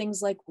version are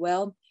things like,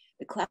 well,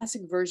 the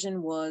classic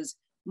version was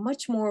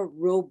much more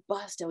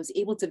robust. I was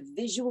able to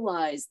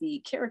visualize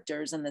the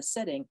characters and the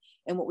setting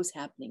and what was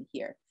happening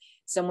here.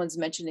 Someone's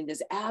mentioning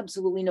there's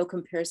absolutely no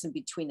comparison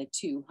between the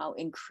two. How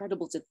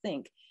incredible to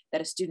think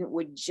that a student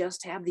would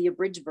just have the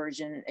abridged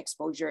version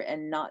exposure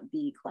and not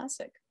the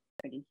classic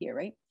right in here,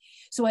 right?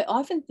 So I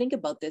often think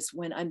about this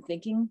when I'm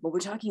thinking, well, we're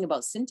talking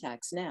about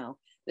syntax now.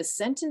 The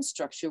sentence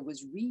structure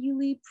was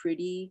really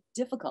pretty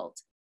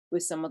difficult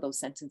with some of those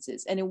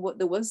sentences. And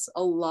there was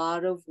a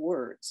lot of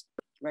words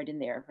right in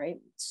there, right?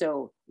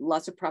 So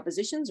lots of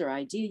propositions or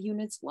idea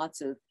units,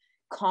 lots of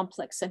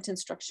complex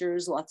sentence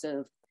structures, lots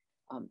of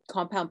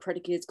compound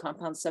predicates,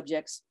 compound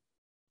subjects,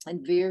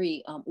 and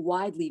very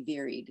widely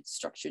varied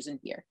structures in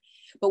here.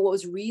 But what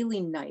was really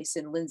nice,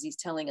 and Lindsay's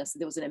telling us that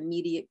there was an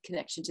immediate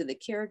connection to the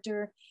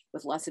character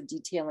with lots of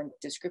detail and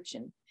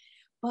description.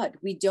 But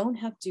we don't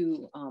have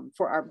to,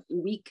 for our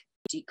weak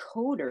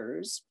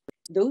decoders,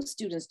 those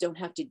students don't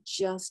have to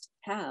just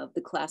have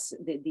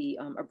the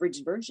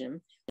abridged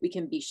version. We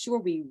can be sure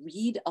we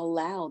read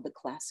aloud the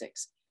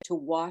classics to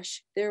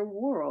wash their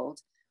world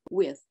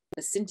with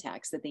the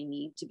syntax that they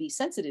need to be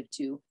sensitive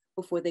to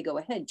before they go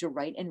ahead to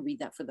write and read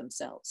that for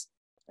themselves,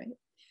 right?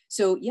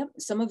 So, yep,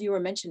 some of you are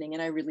mentioning,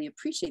 and I really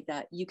appreciate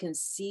that, you can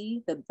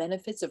see the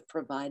benefits of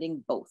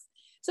providing both.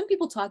 Some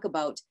people talk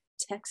about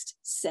text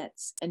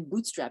sets and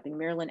bootstrapping.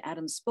 Marilyn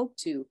Adams spoke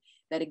to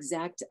that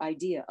exact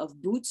idea of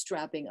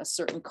bootstrapping a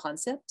certain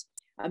concept.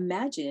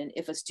 Imagine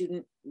if a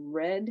student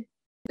read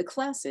the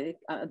classic,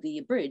 the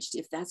abridged,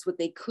 if that's what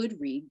they could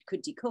read,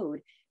 could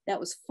decode, that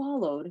was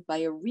followed by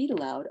a read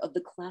aloud of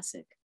the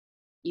classic.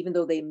 Even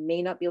though they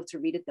may not be able to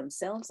read it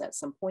themselves at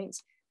some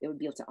points, they would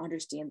be able to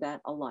understand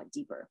that a lot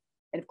deeper.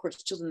 And of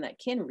course, children that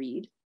can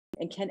read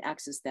and can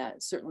access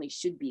that certainly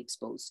should be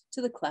exposed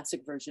to the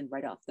classic version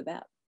right off the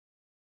bat.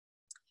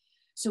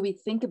 So we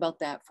think about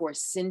that for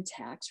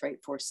syntax, right?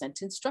 For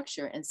sentence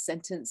structure and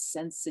sentence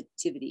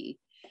sensitivity.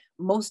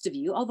 Most of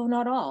you, although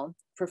not all,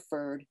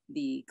 preferred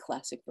the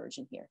classic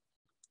version here.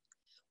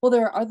 Well,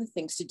 there are other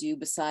things to do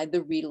beside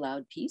the read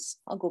aloud piece.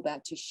 I'll go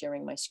back to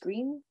sharing my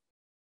screen.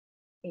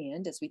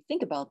 And as we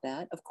think about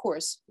that, of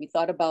course, we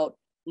thought about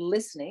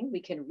listening.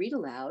 We can read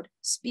aloud.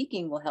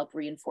 Speaking will help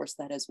reinforce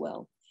that as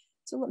well.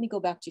 So let me go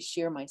back to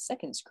share my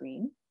second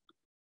screen.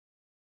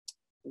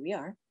 Here we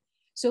are.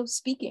 So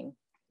speaking.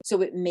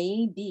 So it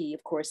may be,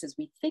 of course, as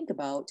we think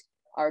about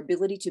our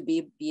ability to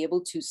be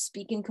able to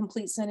speak in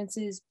complete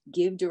sentences,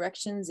 give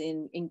directions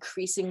in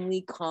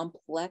increasingly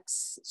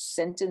complex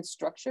sentence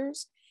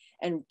structures,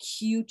 and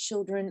cue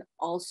children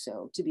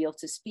also to be able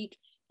to speak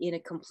in a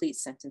complete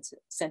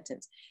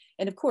sentence.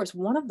 And of course,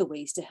 one of the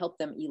ways to help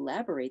them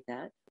elaborate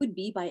that would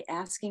be by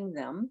asking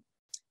them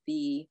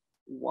the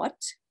what,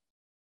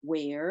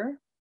 where,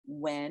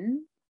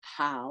 when,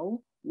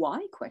 how,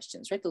 why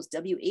questions, right? Those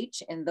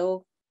WH and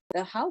the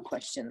how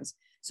questions,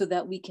 so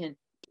that we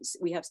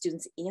have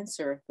students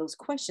answer those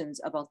questions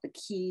about the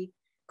key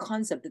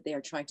concept that they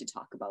are trying to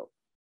talk about.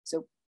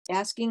 So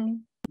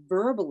asking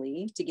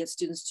verbally to get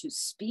students to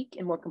speak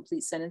in more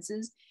complete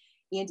sentences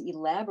and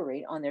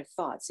elaborate on their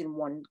thoughts in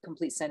one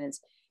complete sentence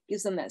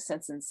gives them that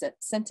sentence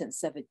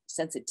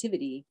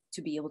sensitivity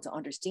to be able to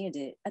understand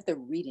it at the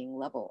reading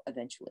level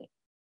eventually.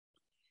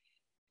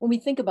 When we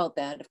think about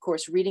that, of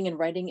course, reading and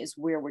writing is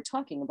where we're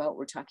talking about.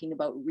 We're talking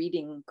about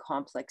reading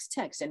complex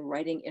text and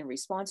writing in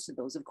response to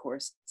those. Of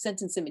course,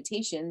 sentence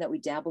imitation that we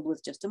dabbled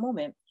with just a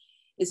moment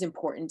is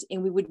important.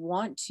 And we would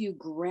want to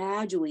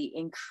gradually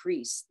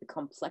increase the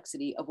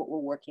complexity of what we're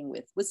working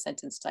with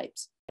sentence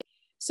types.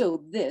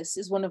 So this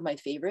is one of my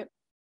favorite.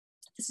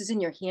 This is in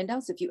your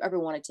handouts. If you ever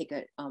want to take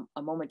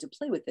a moment to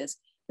play with this,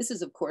 this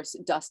is, of course,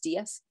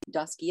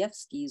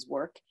 Dostoevsky's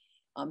work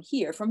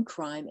here from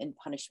Crime and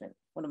Punishment,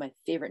 one of my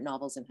favorite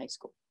novels in high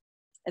school.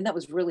 And that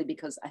was really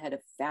because I had a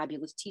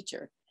fabulous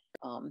teacher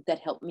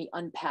that helped me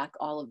unpack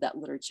all of that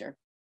literature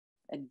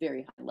at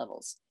very high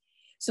levels.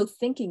 So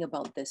thinking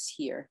about this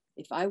here,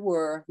 if I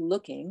were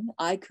looking,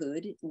 I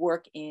could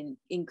work in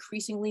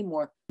increasingly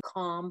more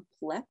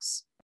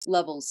complex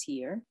levels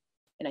here.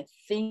 And I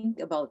think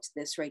about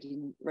this right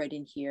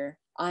in here.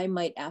 I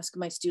might ask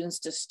my students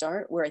to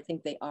start where I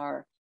think they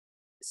are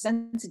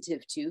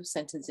sensitive to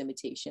sentence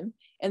imitation,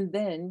 and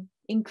then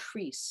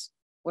increase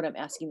what I'm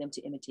asking them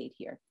to imitate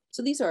here.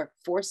 So these are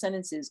 4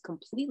 sentences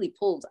completely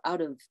pulled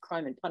out of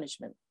Crime and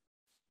Punishment.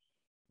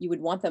 You would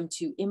want them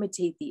to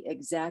imitate the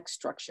exact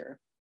structure.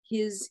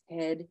 His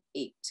head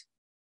ached.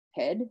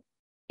 Head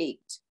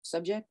ached.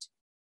 Subject,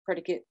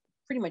 predicate,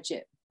 pretty much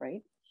it,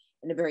 right?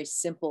 In a very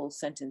simple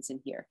sentence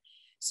in here.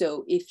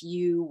 So if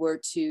you were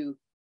to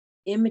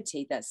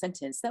imitate that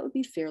sentence, that would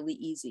be fairly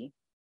easy.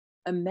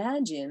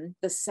 Imagine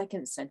the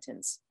second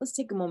sentence. Let's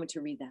take a moment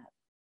to read that.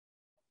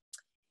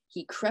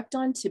 He crept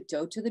on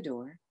tiptoe to the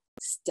door,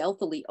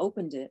 stealthily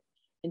opened it,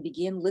 and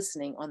began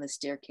listening on the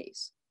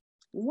staircase.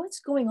 What's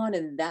going on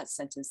in that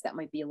sentence that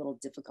might be a little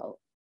difficult?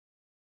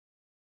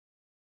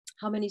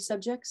 How many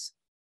subjects?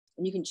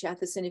 And you can chat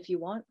this in if you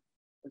want,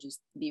 or just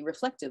be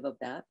reflective of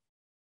that.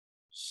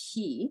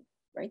 He,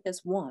 right?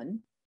 That's one.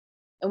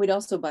 And we'd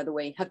also, by the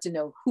way, have to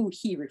know who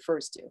he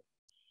refers to.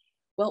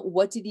 Well,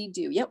 what did he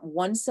do? Yep,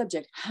 one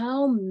subject.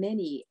 How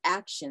many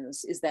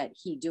actions is that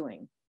he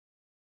doing?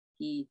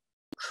 He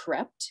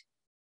crept,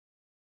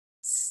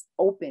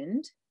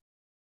 opened,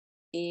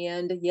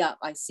 and yeah,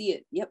 I see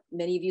it. Yep,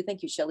 many of you,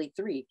 thank you, Shelley,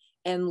 3,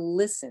 and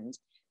listened.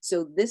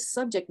 So this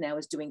subject now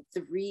is doing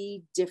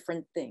 3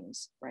 different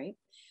things, right?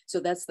 So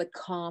that's the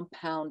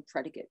compound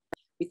predicate.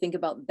 We think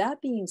about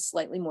that being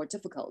slightly more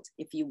difficult.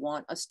 If you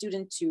want a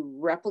student to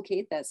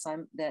replicate that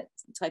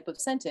type of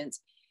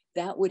sentence,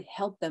 that would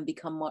help them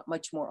become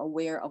much more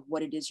aware of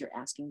what it is you're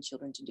asking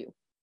children to do.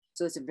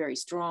 So it's a very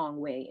strong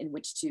way in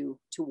which to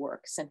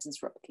work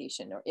sentence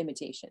replication or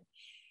imitation.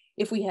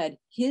 If we had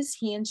his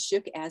hands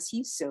shook as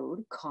he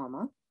sewed,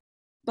 comma,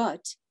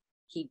 but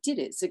he did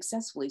it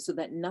successfully so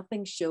that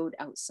nothing showed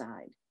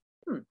outside.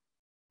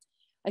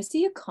 I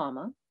see a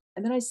comma,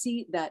 and then I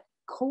see that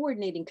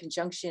coordinating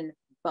conjunction,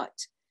 but.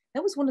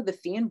 That was one of the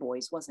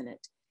fanboys, wasn't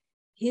it?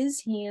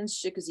 His hands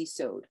shook as he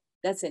sewed.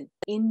 That's an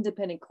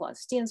independent clause,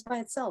 stands by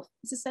itself.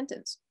 It's a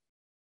sentence.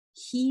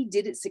 He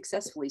did it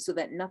successfully so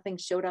that nothing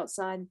showed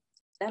outside.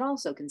 That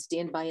also can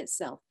stand by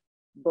itself.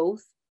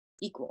 Both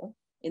equal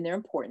in their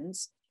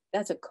importance.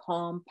 That's a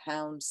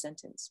compound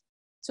sentence.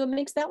 So it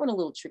makes that one a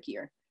little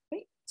trickier,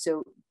 right?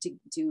 So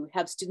to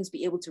have students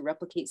be able to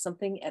replicate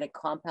something at a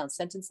compound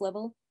sentence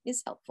level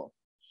is helpful.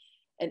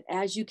 And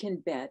as you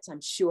can bet,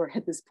 I'm sure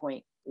at this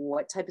point,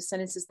 what type of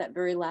sentence is that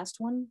very last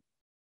one?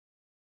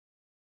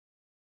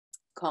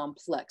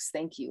 Complex,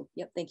 thank you.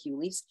 Yep, thank you,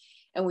 Elise.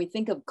 And we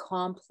think of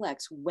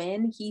complex,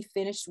 when he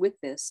finished with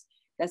this,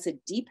 that's a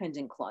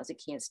dependent clause.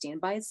 It can't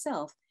stand by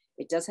itself.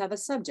 It does have a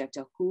subject,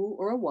 a who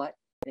or a what,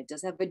 and it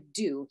does have a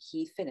do,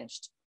 he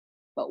finished.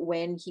 But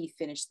when he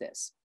finished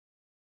this,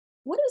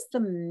 what is the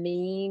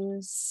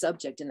main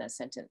subject in that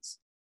sentence?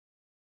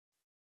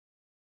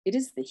 It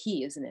is the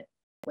he, isn't it?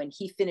 When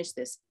he finished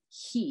this,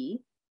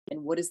 he,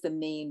 and what is the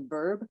main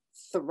verb?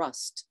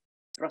 Thrust.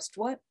 Thrust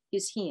what?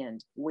 His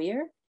hand.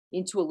 Where?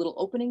 Into a little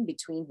opening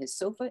between his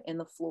sofa and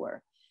the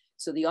floor.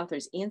 So the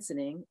author's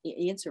answering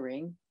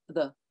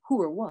the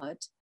who or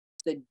what,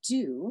 the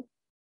do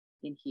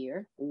in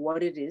here,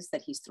 what it is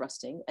that he's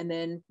thrusting, and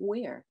then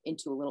where?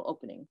 Into a little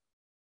opening.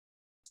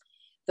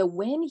 The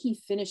when he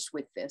finished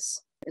with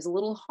this is a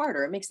little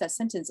harder. It makes that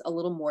sentence a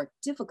little more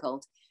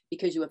difficult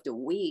because you have to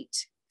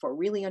wait for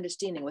really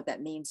understanding what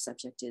that main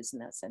subject is in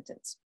that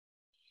sentence.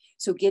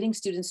 So getting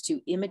students to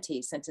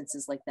imitate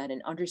sentences like that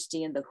and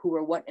understand the who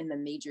or what and the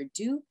major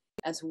do,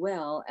 as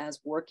well as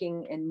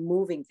working and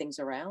moving things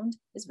around,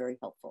 is very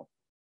helpful.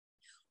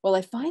 Well,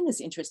 I find this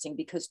interesting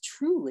because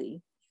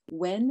truly,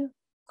 when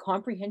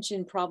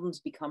comprehension problems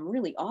become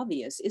really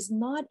obvious, is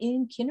not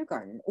in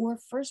kindergarten or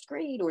first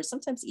grade or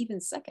sometimes even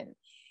second.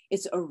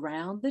 It's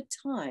around the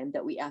time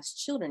that we ask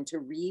children to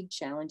read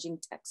challenging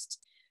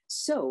text.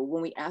 So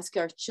when we ask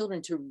our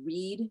children to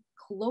read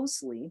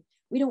closely,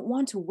 we don't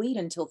want to wait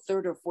until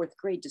 3rd or 4th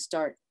grade to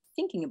start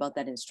thinking about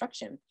that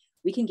instruction.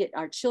 We can get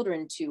our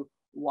children to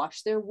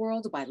wash their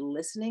world by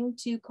listening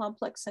to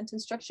complex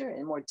sentence structure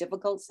and more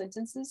difficult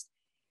sentences,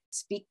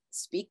 speak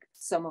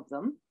some of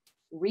them,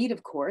 read,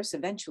 of course,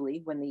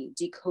 eventually when the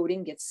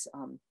decoding gets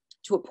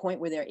to a point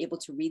where they're able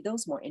to read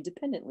those more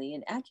independently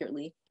and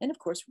accurately, and of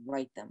course,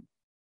 write them.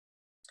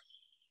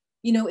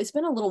 You know, it's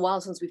been a little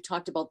while since we've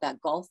talked about that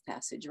Gough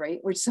passage, right?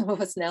 Which some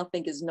of us now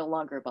think is no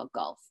longer about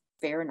Gough.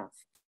 Fair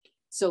enough.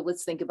 So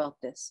let's think about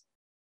this.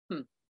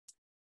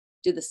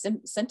 Did the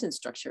sentence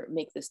structure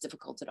make this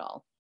difficult at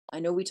all? I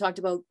know we talked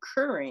about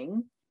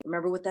curring.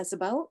 Remember what that's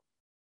about?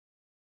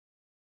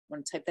 I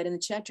want to type that in the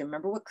chat. Do you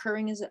remember what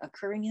curring is? A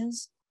curring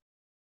is?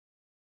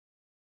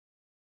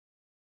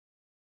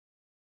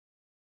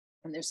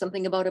 And there's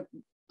something about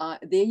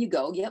there you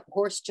go. Yep,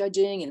 horse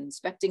judging and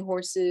inspecting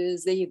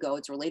horses. There you go.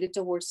 It's related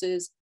to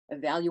horses,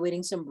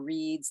 evaluating some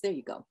breeds. There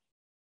you go.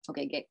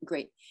 Okay,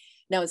 great.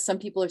 Now, some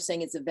people are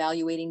saying it's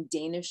evaluating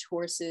Danish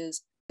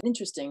horses.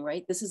 Interesting,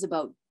 right? This is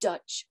about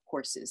Dutch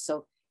horses.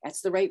 So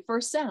that's the right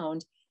first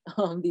sound.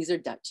 These are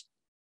Dutch.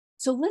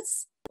 So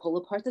let's pull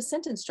apart the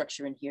sentence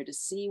structure in here to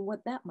see what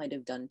that might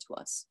have done to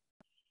us.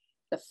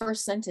 The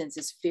first sentence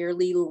is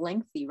fairly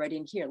lengthy right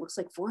in here. It looks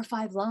like 4 or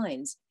 5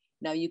 lines.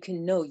 Now you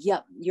can know,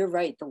 yep, you're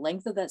right. The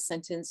length of that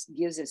sentence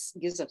gives us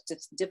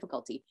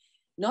difficulty.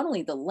 Not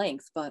only the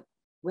length, but,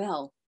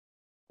 well,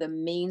 the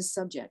main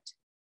subject,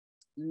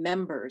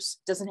 members,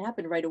 doesn't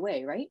happen right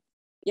away, right?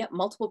 Yep,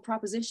 multiple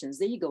propositions.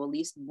 There you go,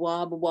 Elise.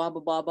 Blah, blah, blah,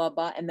 blah, blah, blah,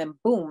 blah. And then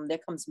boom, there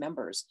comes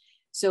members.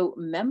 So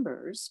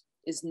members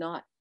is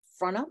not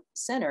front up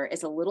center.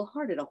 It's a little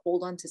harder to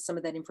hold on to some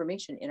of that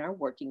information in our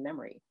working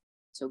memory.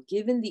 So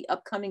given the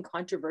upcoming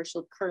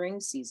controversial curring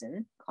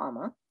season,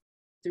 comma,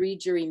 3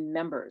 jury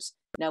members.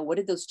 Now, what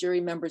did those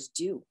jury members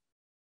do?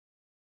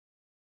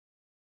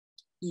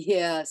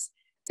 Yes,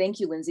 Thank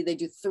you, Lindsay. They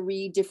do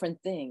 3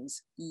 different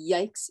things.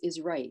 Yikes is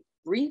right.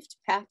 Briefed,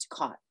 packed,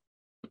 caught,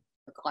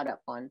 or caught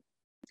up on.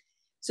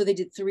 So they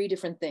did 3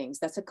 different things.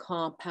 That's a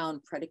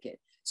compound predicate.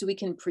 So we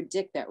can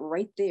predict that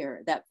right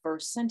there, that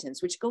first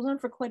sentence, which goes on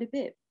for quite a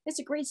bit. It's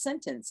a great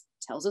sentence,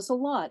 tells us a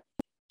lot.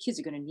 Kids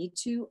are going to need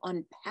to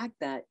unpack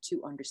that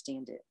to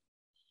understand it.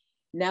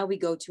 Now we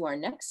go to our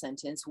next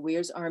sentence.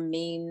 Where's our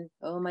main,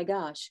 oh my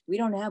gosh, we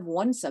don't have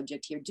 1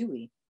 subject here, do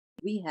we?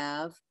 We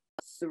have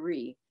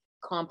 3.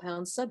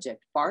 Compound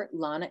subject, Bart,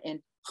 Lana, and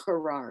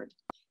Gerard.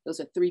 Those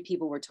are 3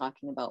 people we're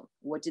talking about.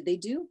 What did they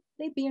do?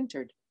 They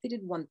bantered. They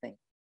did 1 thing.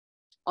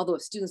 Although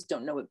if students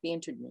don't know what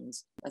bantered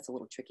means, that's a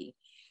little tricky.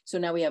 So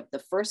now we have the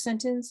first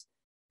sentence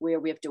where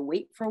we have to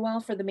wait for a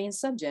while for the main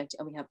subject,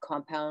 and we have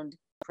compound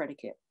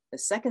predicate. The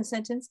second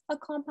sentence, a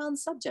compound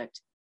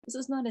subject. This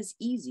is not as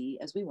easy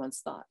as we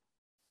once thought.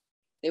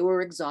 They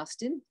were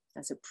exhausted.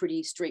 That's a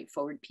pretty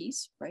straightforward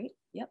piece, right?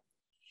 Yep.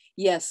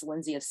 Yes,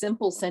 Lindsay, a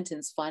simple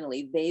sentence,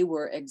 finally, they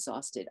were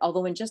exhausted.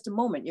 Although in just a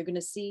moment, you're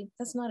gonna see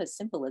that's not as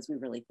simple as we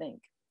really think.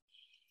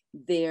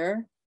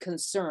 Their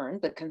concern,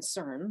 the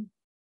concern,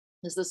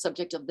 is the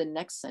subject of the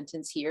next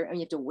sentence here, and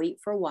you have to wait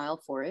for a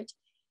while for it.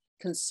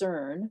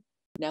 Concern,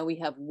 now we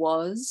have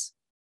was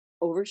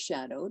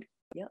overshadowed.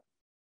 Yep.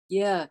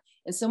 Yeah,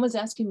 and someone's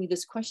asking me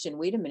this question.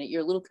 Wait a minute,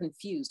 you're a little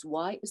confused.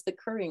 Why is the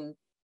currying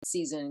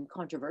season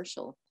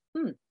controversial?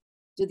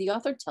 Did the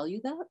author tell you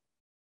that?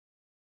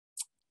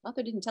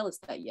 Author didn't tell us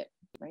that yet,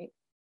 right?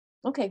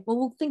 Okay, well,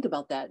 we'll think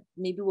about that.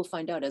 Maybe we'll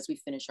find out as we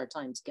finish our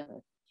time together.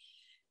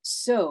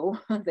 So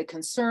the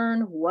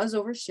concern was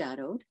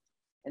overshadowed.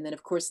 And then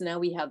of course, now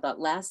we have that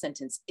last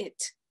sentence,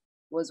 it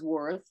was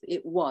worth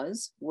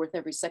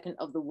every second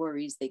of the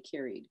worries they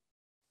carried.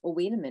 Well,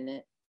 wait a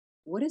minute,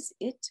 what is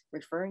it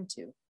referring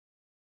to?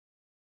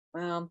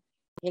 Well,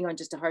 hang on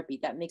just a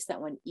heartbeat. That makes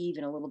that one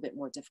even a little bit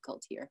more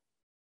difficult here.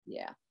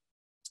 Yeah,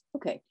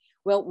 okay.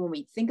 Well, when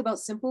we think about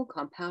simple,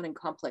 compound, and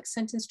complex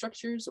sentence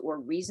structures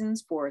or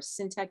reasons for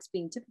syntax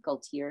being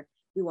difficult here,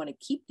 we want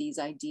to keep these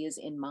ideas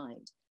in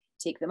mind.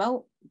 Take them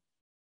out,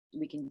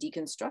 we can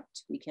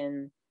deconstruct, we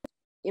can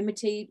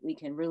imitate, we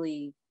can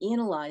really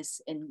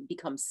analyze and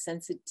become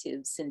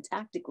sensitive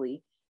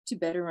syntactically to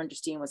better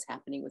understand what's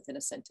happening within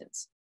a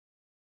sentence.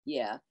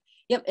 Yeah.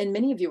 Yep. And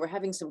many of you are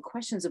having some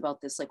questions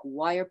about this, like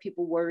why are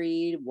people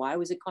worried? Why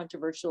was it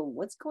controversial?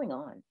 What's going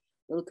on?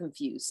 A little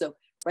confused. So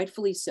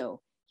rightfully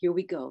so. Here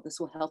we go. This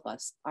will help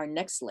us. Our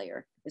next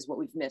layer is what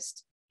we've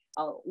missed.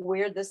 I'll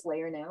wear this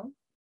layer now.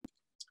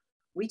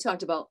 We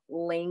talked about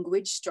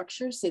language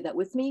structures. Say that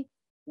with me.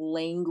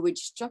 Language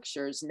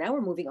structures. Now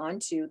we're moving on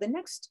to the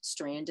next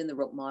strand in the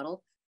rote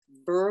model,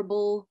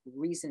 verbal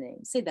reasoning.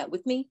 Say that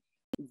with me.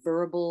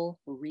 Verbal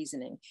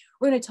reasoning.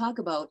 We're going to talk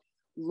about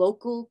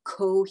local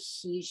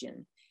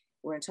cohesion.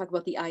 We're going to talk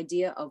about the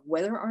idea of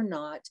whether or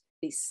not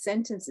the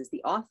sentences,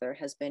 the author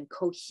has been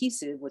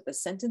cohesive with the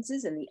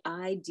sentences and the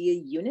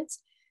idea units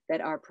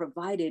that are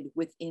provided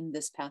within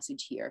this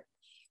passage here.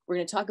 We're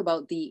going to talk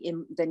about the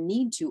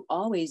need to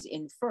always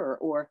infer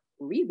or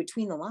read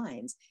between the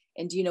lines.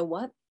 And do you know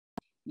what?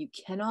 You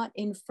cannot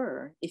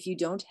infer if you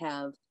don't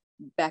have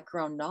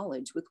background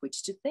knowledge with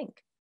which to think,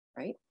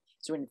 right?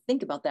 So we're going to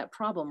think about that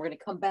problem. We're going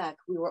to come back.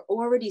 We were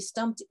already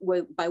stumped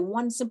by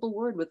 1 simple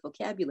word with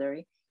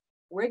vocabulary.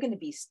 We're going to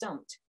be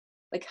stumped.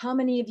 Like how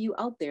many of you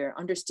out there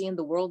understand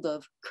the world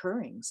of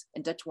currings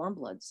and Dutch warm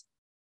bloods?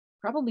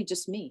 Probably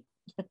just me,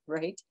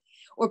 right?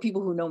 Or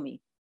people who know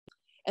me.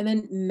 And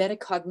then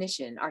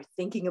metacognition, our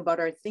thinking about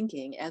our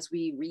thinking as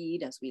we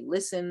read, as we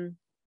listen,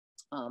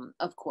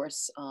 of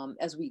course,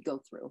 as we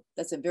go through.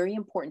 That's a very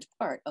important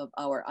part of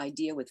our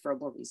idea with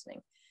verbal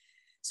reasoning.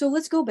 So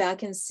let's go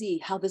back and see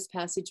how this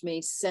passage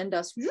may send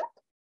us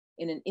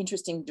in an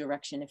interesting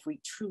direction if we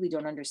truly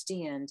don't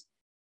understand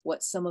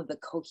what some of the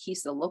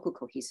local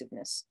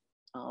cohesiveness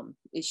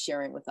is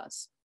sharing with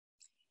us.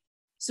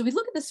 So we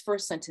look at this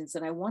first sentence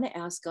and I want to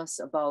ask us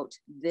about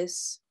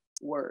this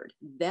word,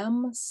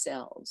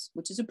 themselves,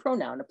 which is a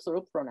pronoun, a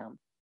plural pronoun.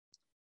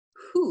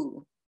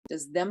 Who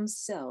does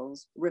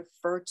themselves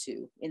refer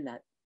to in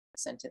that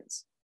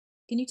sentence?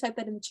 Can you type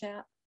that in the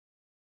chat?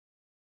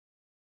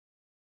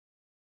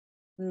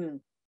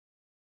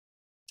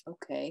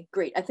 Okay,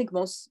 great. I think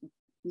this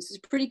is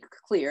pretty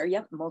clear.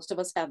 Yep, most of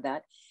us have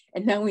that.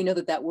 And now we know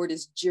that that word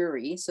is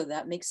jury, so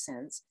that makes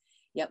sense.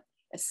 Yep.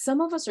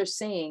 Some of us are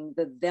saying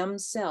that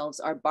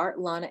themselves are Bart,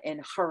 Lana,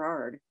 and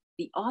Gerard.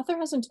 The author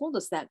hasn't told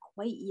us that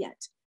quite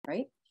yet,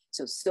 right?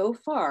 So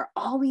far,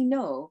 all we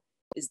know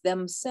is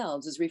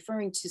themselves is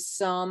referring to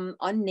some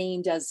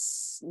unnamed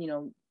as,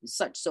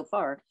 such so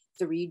far,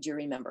 3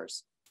 jury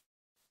members.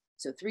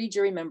 So 3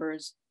 jury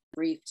members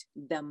briefed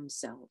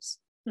themselves.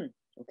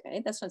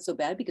 Okay, that's not so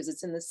bad because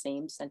it's in the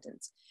same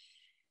sentence.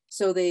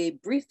 So they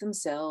briefed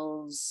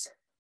themselves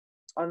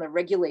on the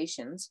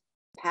regulations,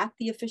 packed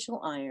the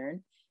official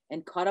iron,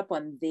 and caught up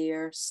on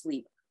their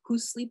sleep.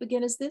 Whose sleep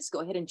again is this?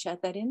 Go ahead and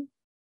chat that in.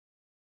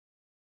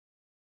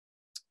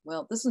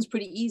 Well, this one's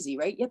pretty easy,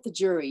 right? Yep, the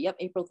jury. Yep,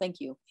 April, thank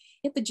you.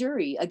 Yep, the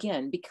jury,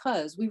 again,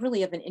 because we really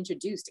haven't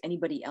introduced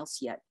anybody else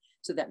yet.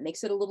 So that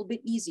makes it a little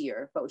bit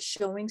easier, but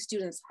showing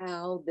students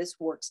how this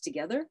works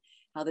together,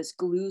 how this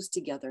glues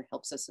together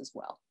helps us as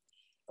well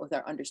with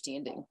our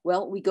understanding.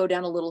 Well, we go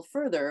down a little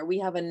further. We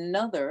have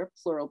another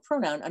plural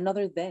pronoun,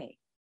 another they.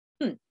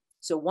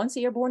 So once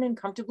airborne and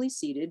comfortably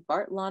seated,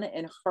 Bart, Lana,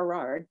 and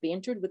Gerard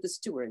bantered with the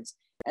stewards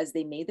as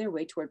they made their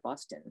way toward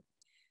Boston.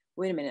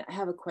 Wait a minute, I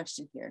have a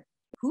question here.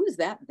 Who is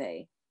that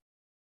they?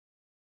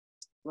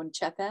 You want to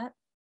chat that?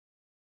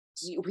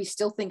 Do we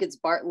still think it's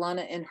Bart,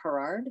 Lana, and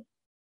Gerard?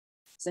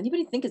 Does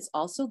anybody think it's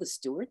also the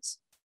stewards?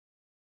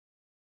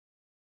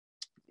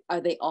 Are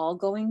they all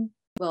going?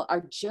 Well,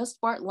 are just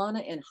Bart,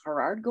 Lana, and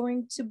Gerard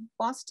going to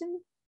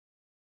Boston?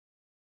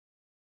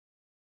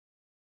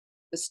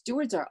 The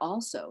stewards are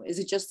also. Is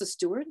it just the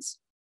stewards?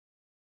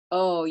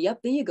 Oh,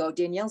 yep, there you go.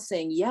 Danielle's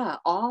saying, yeah,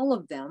 all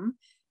of them,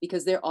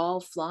 because they're all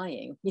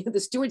flying. The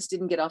stewards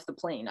didn't get off the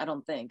plane, I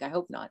don't think. I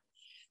hope not.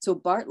 So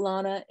Bart,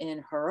 Lana,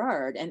 and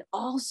Gerard, and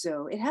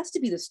also it has to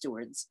be the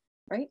stewards,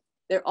 right?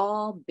 They're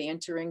all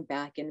bantering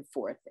back and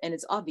forth. And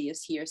it's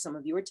obvious here, some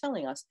of you are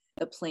telling us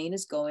the plane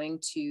is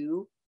going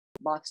to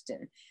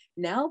Boston.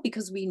 Now,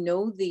 because we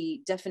know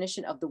the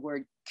definition of the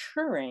word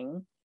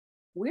curring,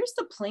 where's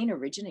the plane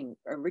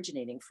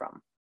originating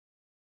from?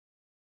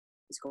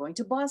 It's going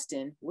to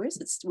Boston. Where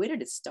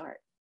did it start?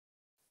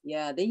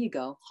 Yeah, there you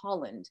go,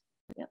 Holland.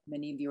 Yeah,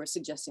 many of you are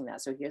suggesting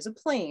that. So here's a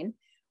plane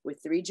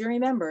with 3 jury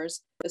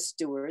members, the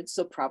stewards,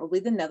 so probably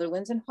the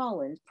Netherlands and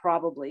Holland,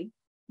 probably,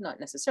 not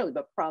necessarily,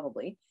 but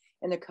probably,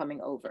 and they're coming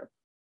over.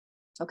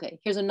 Okay,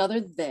 here's another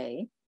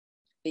they.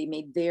 They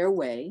made their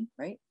way,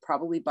 right?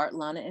 Probably Bart,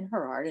 Lana, and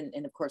Gerard,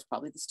 and of course,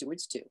 probably the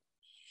stewards too.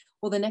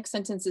 Well, the next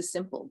sentence is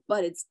simple,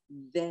 but it's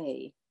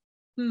they.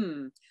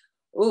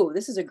 Oh,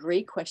 this is a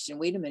great question.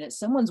 Wait a minute.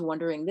 Someone's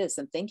wondering this,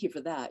 and thank you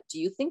for that. Do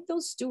you think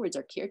those stewards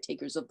are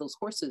caretakers of those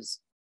horses?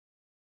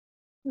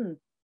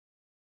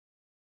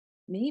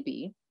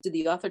 Maybe. Did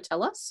the author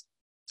tell us?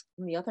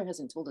 The author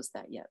hasn't told us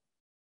that yet,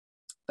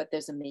 but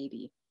there's a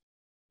maybe.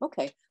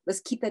 Okay, let's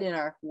keep that in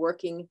our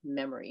working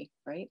memory,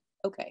 right?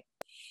 Okay.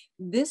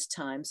 This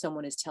time,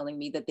 someone is telling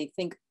me that they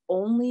think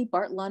only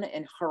Bart, Lana,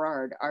 and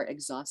Gerard are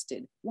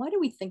exhausted. Why do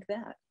we think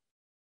that?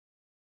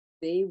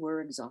 They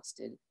were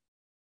exhausted.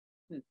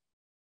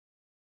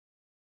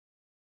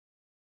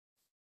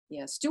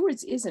 Yeah,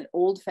 stewards is an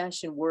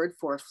old-fashioned word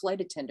for a flight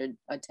attendant,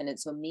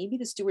 so maybe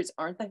the stewards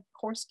aren't the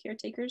horse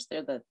caretakers,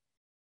 they're the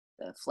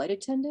flight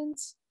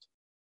attendants.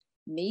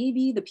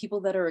 Maybe the people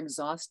that are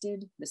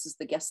exhausted, this is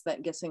the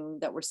guessing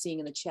that we're seeing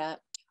in the chat,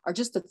 are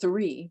just the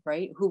 3,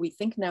 right, who we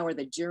think now are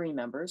the jury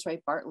members,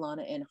 right, Bart,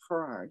 Lana, and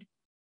Gerard.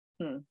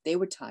 They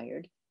were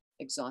tired,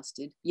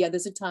 exhausted. Yeah,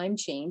 there's a time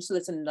change, so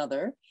that's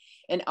another.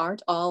 And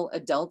aren't all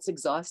adults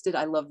exhausted?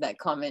 I love that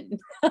comment.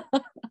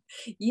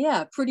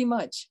 Yeah, pretty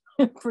much.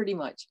 Pretty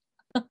much.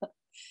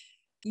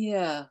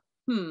 Yeah.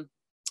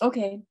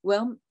 Okay.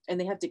 Well, and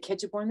they have to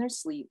catch up on their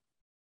sleep.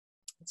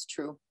 That's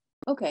true.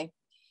 Okay.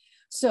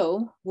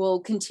 So we'll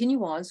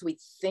continue on. So we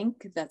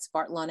think that's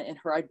Bart, Lana, and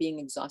Gerard being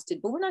exhausted,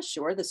 but we're not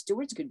sure. The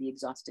stewards could be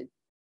exhausted,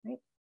 right?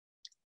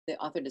 The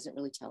author doesn't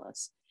really tell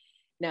us.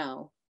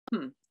 Now,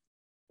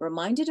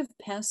 reminded of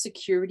past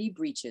security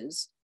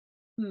breaches.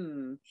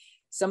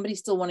 Somebody's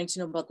still wanting to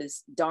know about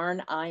this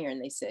darn iron,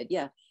 they said.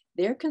 Yeah.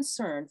 Their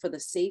concern for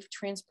the safe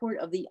transport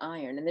of the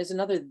iron, and there's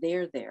another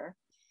there,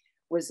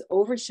 was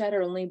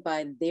overshadowed only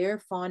by their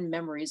fond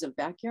memories of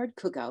backyard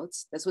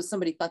cookouts. That's what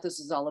somebody thought this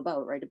was all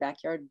about, right? A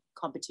backyard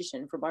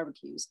competition for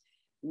barbecues,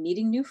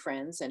 meeting new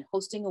friends, and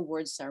hosting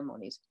awards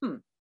ceremonies.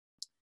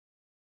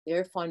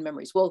 Their fond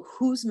memories. Well,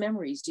 whose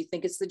memories? Do you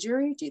think it's the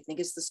jury? Do you think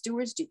it's the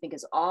stewards? Do you think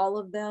it's all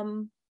of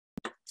them?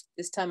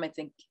 This time, I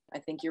think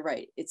you're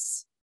right.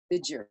 It's the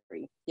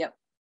jury. Yep.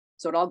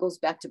 So it all goes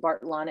back to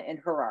Bart, Lana, and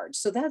Gerard.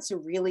 So that's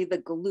really the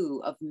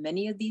glue of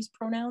many of these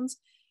pronouns,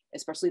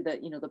 especially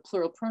the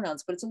plural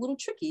pronouns, but it's a little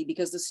tricky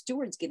because the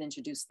stewards get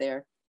introduced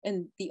there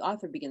and the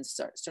author begins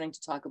starting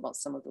to talk about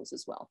some of those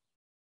as well.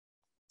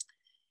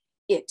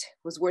 It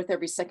was worth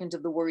every second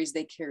of the worries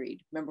they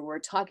carried. Remember, we're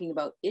talking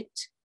about it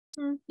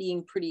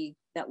being pretty,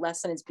 that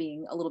last sentence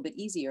being a little bit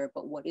easier,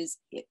 but what is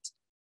it,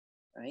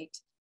 right?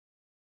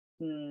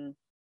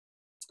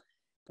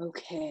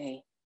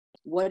 Okay,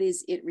 what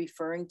is it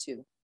referring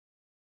to?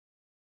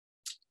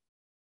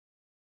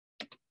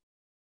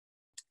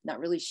 Not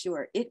really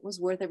sure. It was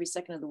worth every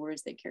second of the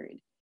words they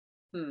carried.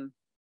 The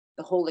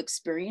whole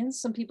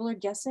experience, some people are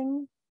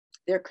guessing.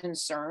 Their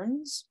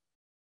concerns.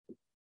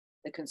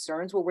 The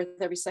concerns were worth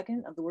every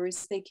second of the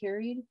words they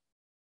carried.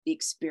 The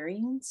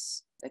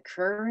experience,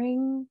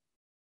 occurring.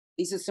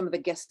 These are some of the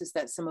guesses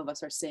that some of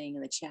us are saying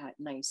in the chat.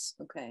 Nice.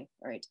 Okay.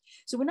 All right.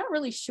 So we're not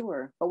really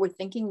sure, but we're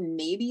thinking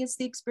maybe it's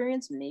the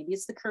experience, maybe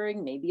it's the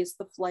occurring, maybe it's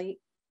the flight,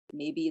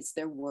 maybe it's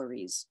their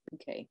worries.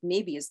 Okay.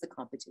 Maybe it's the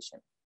competition.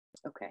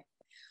 Okay.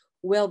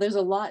 Well, there's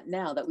a lot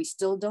now that we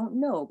still don't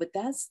know, but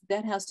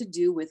that has to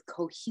do with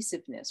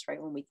cohesiveness, right?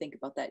 When we think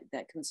about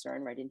that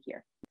concern right in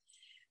here.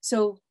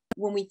 So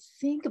when we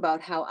think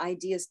about how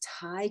ideas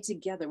tie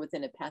together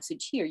within a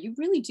passage here, you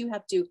really do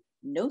have to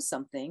know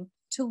something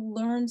to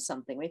learn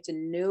something. We have to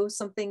know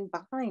something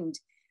behind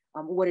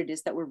what it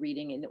is that we're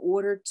reading in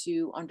order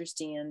to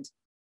understand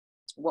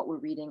what we're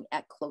reading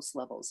at close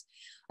levels.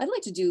 I'd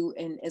like to do,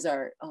 and as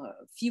our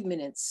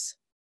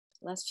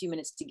last few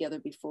minutes together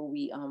before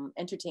we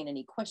entertain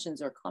any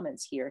questions or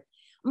comments here,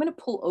 I'm going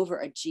to pull over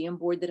a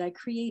Jamboard that I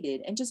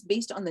created, and just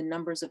based on the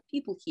numbers of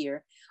people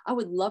here, I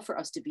would love for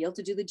us to be able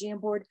to do the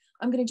Jamboard.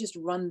 I'm going to just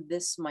run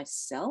this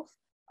myself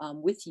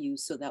with you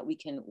so that we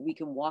can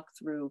walk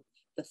through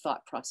the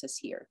thought process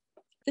here.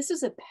 This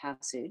is a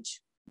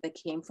passage that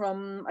came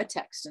from a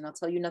text, and I'll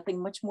tell you nothing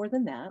much more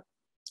than that.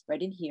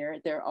 Right in here,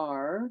 there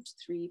are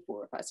 3,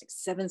 4, 5, 6,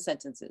 7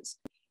 sentences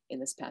in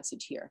this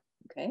passage here,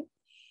 okay?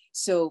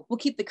 So we'll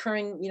keep the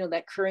curring,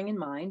 that curring in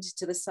mind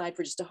to the side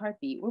for just a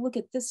heartbeat. We'll look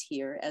at this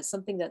here as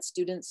something that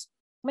students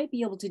might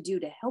be able to do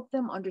to help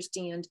them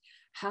understand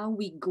how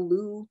we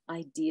glue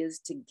ideas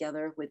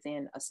together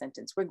within a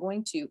sentence. We're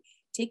going to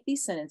take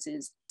these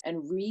sentences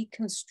and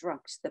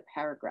reconstruct the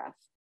paragraph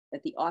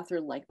that the author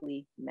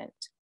likely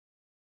meant.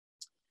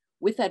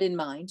 With that in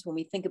mind, when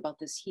we think about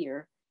this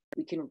here,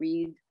 we can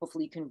read,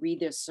 hopefully you can read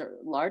this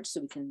large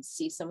so we can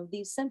see some of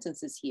these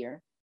sentences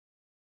here.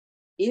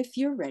 If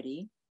you're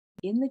ready,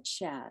 in the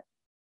chat,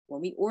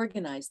 when we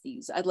organize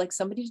these, I'd like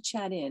somebody to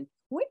chat in,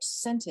 which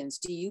sentence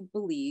do you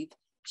believe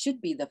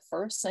should be the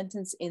first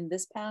sentence in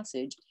this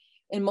passage?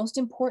 And most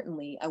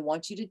importantly, I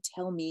want you to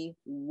tell me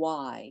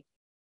why.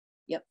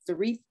 Yep,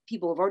 3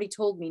 people have already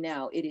told me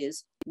now it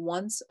is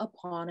once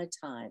upon a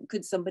time.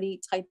 Could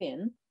somebody type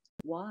in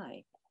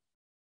why?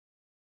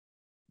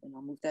 And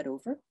I'll move that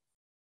over.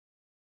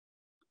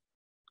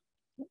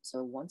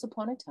 So once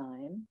upon a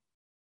time.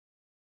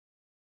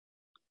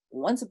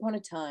 Once upon a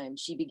time,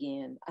 she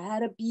began, I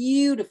had a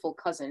beautiful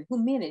cousin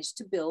who managed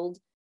to build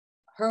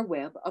her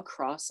web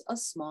across a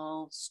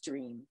small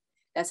stream.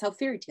 That's how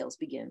fairy tales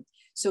begin.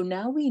 So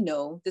now we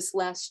know this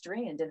last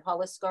strand in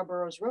Hollis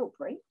Scarborough's rope,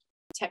 right?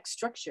 Text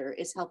structure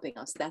is helping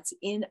us. That's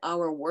in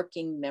our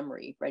working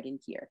memory right in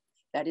here.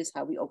 That is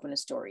how we open a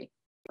story.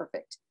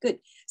 Perfect. Good.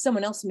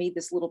 Someone else made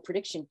this little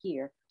prediction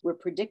here. We're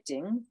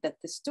predicting that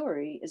the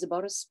story is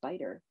about a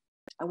spider.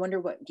 I wonder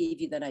what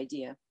gave you that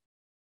idea.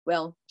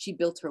 Well, she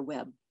built her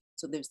web.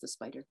 So there's the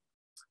spider.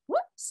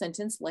 What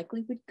sentence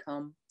likely would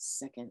come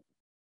second?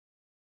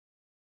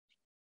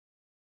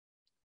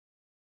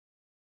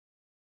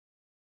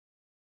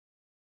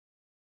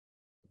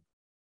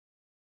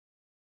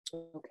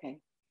 Okay.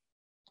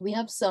 We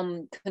have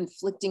some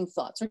conflicting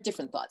thoughts or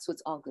different thoughts, so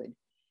it's all good.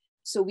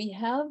 So we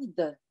have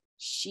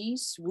she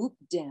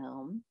swooped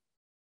down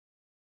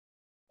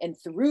and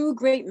threw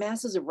great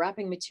masses of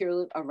wrapping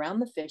material around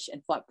the fish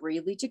and fought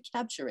bravely to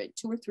capture it.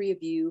 2 or 3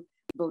 of you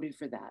voted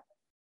for that.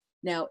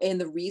 Now, and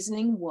the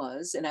reasoning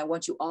was, and I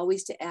want you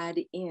always to add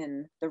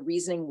in the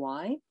reasoning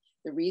why.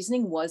 The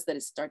reasoning was that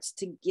it starts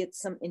to get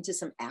into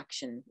some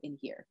action in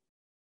here.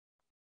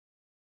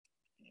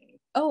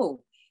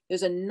 Oh,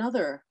 there's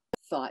another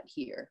thought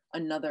here.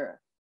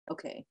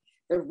 Okay.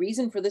 The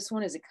reason for this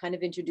one is it kind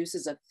of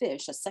introduces a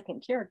fish, a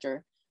second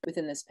character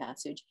within this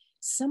passage.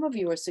 Some of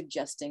you are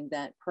suggesting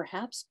that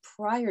perhaps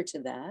prior to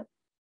that,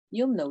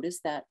 you'll notice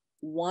that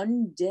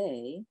one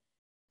day,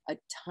 a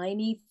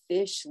tiny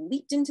fish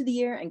leaped into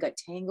the air and got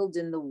tangled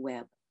in the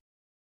web.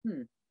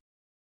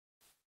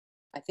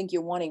 I think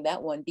you're wanting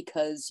that one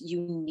because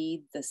you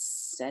need the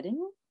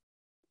setting.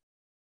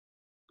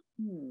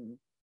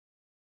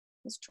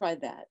 Let's try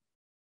that.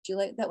 Do you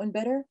like that one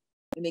better?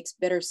 It makes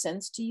better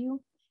sense to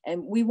you.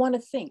 And we want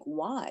to think,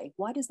 why?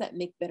 Why does that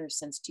make better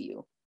sense to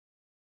you?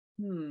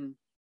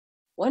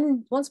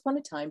 Once upon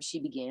a time, she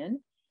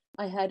began,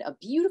 I had a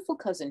beautiful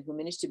cousin who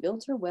managed to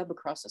build her web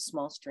across a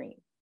small stream.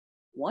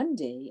 One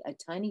day, a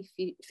tiny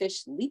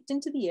fish leaped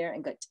into the air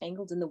and got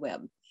tangled in the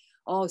web.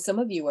 Oh, some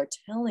of you are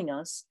telling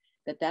us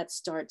that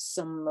starts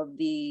some of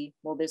the,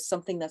 well, there's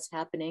something that's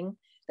happening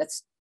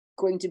that's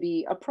going to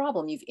be a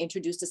problem. You've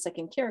introduced a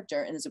second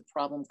character and there's a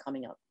problem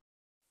coming up.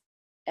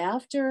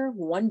 After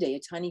one day, a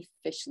tiny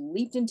fish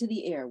leaped into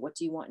the air. What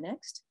do you want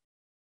next?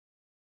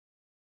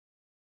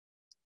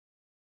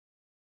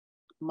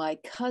 My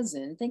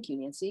cousin, thank you,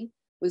 Nancy,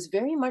 was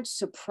very much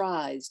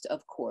surprised,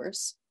 of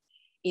course,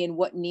 in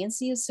what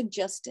Nancy is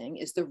suggesting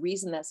is the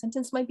reason that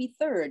sentence might be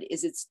third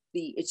is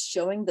it's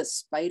showing the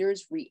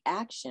spider's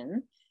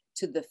reaction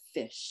to the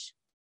fish,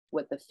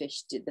 what the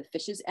fish did, the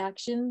fish's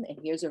action, and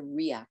here's a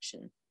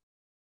reaction.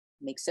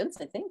 Makes sense,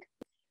 I think.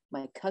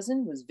 My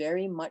cousin was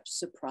very much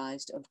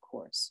surprised, of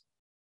course.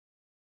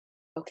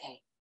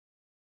 Okay,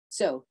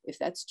 so if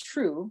that's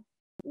true,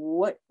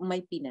 what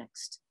might be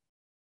next?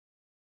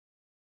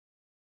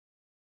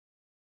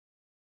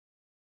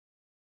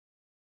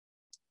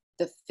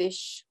 The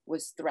fish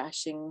was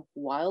thrashing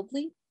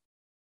wildly.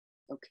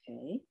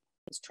 Okay,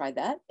 let's try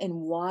that. And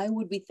why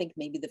would we think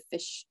maybe the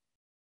fish,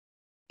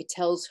 it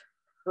tells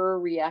her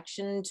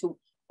reaction to,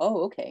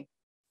 oh, okay.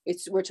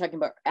 We're talking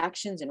about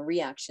actions and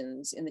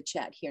reactions in the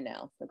chat here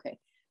now. Okay,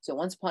 so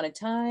once upon a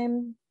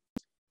time,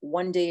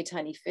 one day a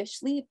tiny fish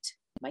leaped.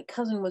 My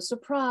cousin was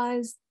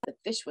surprised. The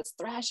fish was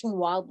thrashing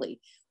wildly.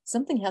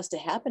 Something has to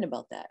happen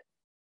about that.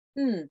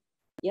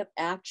 Yep,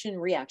 action,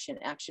 reaction,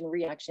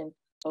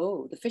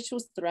 Oh, the fish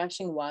was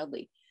thrashing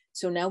wildly.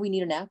 So now we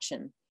need an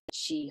action.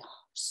 She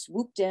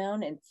swooped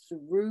down and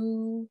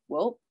threw,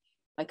 well,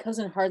 my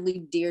cousin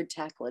hardly dared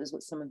tackle it, is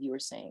what some of you are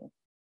saying.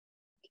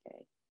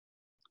 Okay.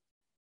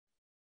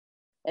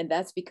 And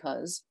that's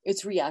because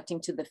it's reacting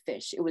to the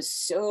fish. It was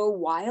so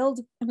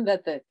wild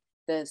that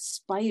the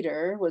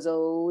spider was a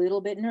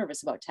little bit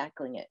nervous about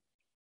tackling it.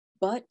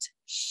 But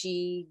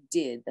she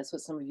did. That's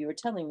what some of you are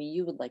telling me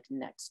you would like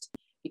next,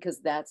 because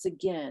that's,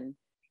 again,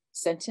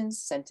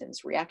 sentence,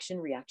 sentence, reaction,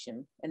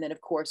 reaction. And then, of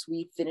course,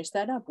 we finish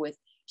that up with,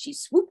 she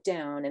swooped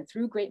down and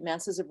threw great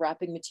masses of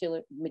wrapping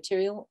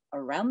material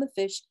around the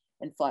fish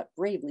and fought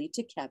bravely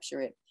to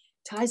capture it.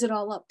 Ties it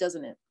all up,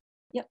 doesn't it?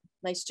 Yep,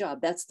 nice job.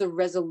 That's the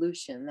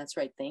resolution. That's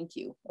right, thank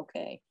you.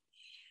 Okay,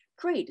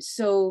 great.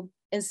 So,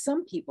 and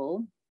some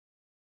people,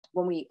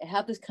 when we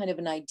have this kind of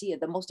an idea,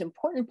 the most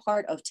important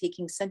part of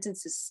taking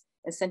sentences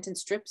and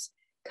sentence strips,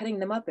 cutting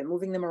them up and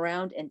moving them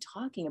around and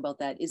talking about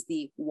that is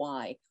the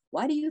why.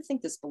 Why do you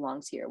think this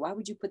belongs here? Why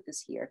would you put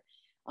this here?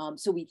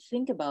 So we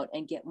think about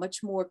and get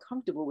much more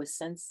comfortable with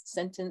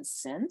sentence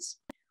sense,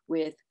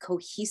 with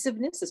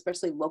cohesiveness,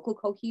 especially local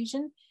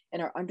cohesion,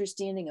 and our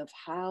understanding of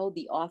how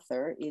the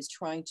author is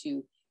trying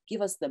to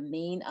give us the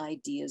main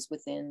ideas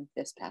within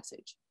this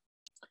passage.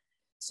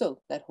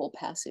 So that whole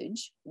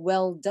passage,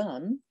 well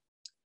done,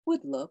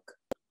 would look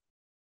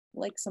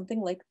like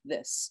something like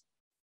this,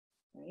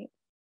 right?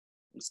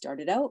 We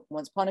started out,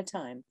 once upon a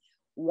time.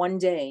 One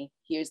day,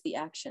 here's the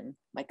action.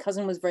 My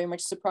cousin was very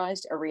much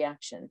surprised, a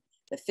reaction.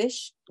 The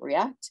fish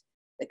react,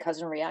 the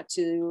cousin react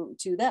to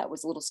that,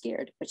 was a little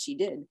scared, but she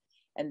did.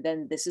 And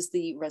then this is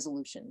the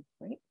resolution,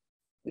 right?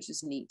 Which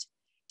is neat.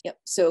 Yep,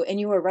 so, and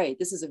you are right,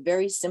 this is a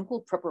very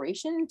simple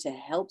preparation to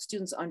help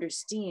students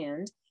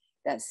understand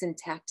that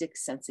syntactic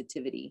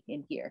sensitivity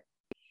in here.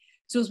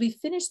 So as we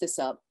finish this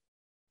up,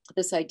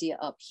 this idea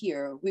up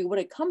here, we would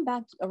have come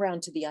back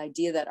around to the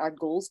idea that our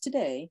goals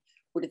today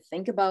were to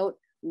think about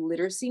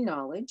literacy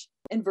knowledge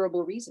and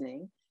verbal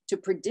reasoning, to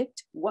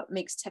predict what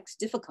makes text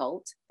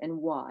difficult and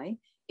why,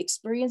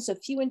 experience a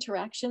few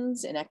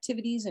interactions and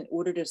activities in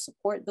order to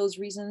support those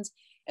reasons,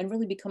 and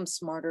really become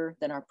smarter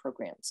than our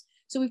programs.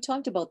 So we've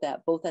talked about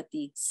that both at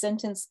the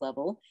sentence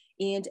level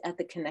and at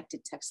the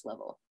connected text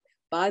level.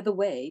 By the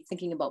way,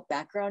 thinking about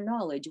background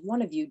knowledge,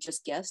 one of you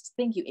just guessed,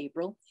 thank you,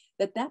 April,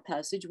 that that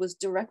passage was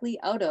directly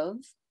out of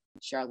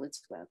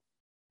Charlotte's Web.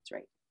 That's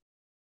right.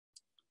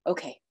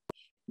 Okay,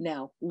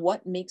 now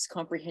what makes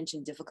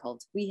comprehension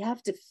difficult? We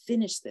have to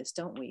finish this,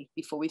 don't we,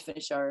 before we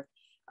finish our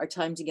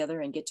time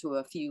together and get to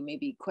a few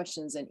maybe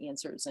questions and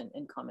answers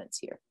and comments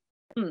here.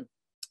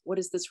 What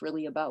is this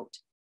really about?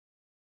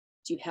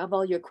 Do you have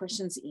all your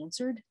questions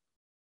answered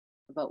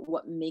about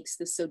what makes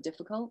this so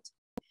difficult?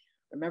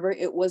 Remember,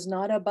 it was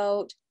not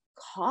about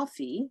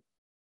coffee,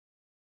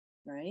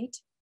 right?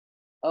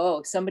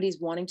 Oh, somebody's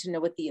wanting to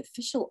know what the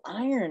official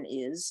iron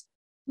is.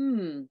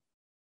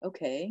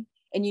 Okay.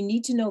 And you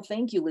need to know,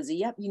 thank you, Lizzie.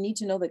 Yep, you need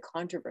to know the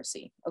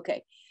controversy.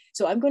 Okay,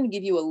 so I'm going to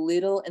give you a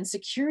little, and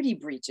security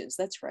breaches,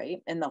 that's right.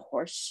 And the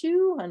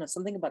horseshoe, I know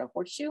something about a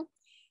horseshoe.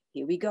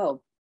 Here we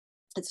go.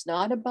 It's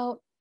not about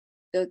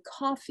the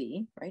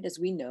coffee, right, as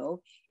we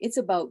know, it's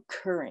about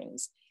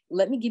currings.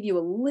 Let me give you a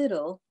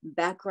little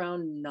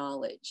background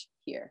knowledge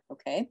here,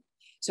 okay?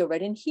 So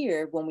right in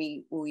here,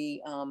 when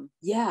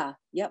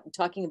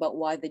talking about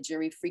why the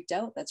jury freaked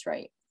out, that's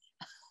right.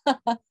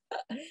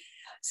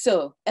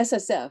 So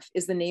SSF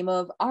is the name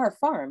of our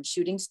farm,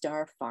 Shooting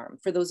Star Farm.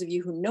 For those of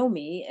you who know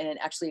me, and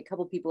actually a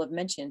couple people have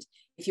mentioned,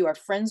 if you are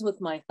friends with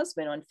my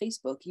husband on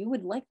Facebook, you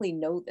would likely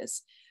know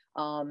this,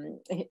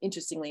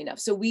 interestingly enough.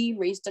 So we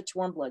raise Dutch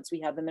warm bloods.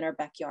 We have them in our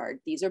backyard.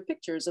 These are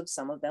pictures of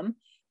some of them.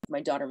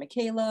 My daughter,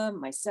 Michaela,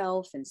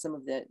 myself, and some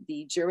of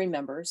the jury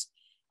members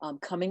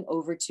coming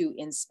over to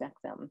inspect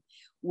them.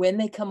 When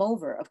they come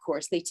over, of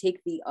course, they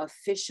take the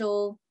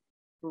official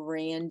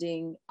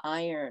branding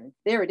iron.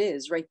 There it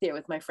is right there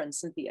with my friend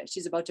Cynthia.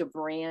 She's about to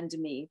brand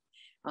me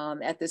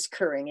at this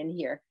curring in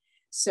here.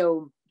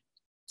 So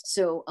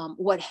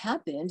what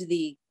happened,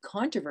 the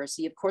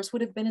controversy, of course,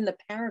 would have been in the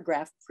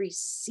paragraph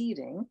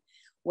preceding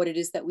what it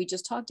is that we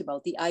just talked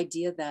about, the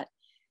idea that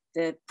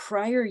the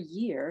prior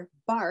year,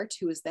 Bart,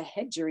 who is the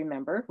head jury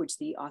member, which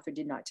the author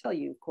did not tell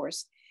you, of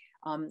course,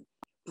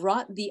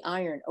 brought the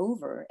iron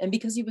over. And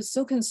because he was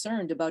so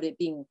concerned about it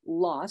being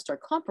lost or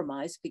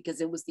compromised, because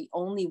it was the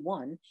only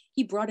one,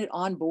 he brought it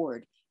on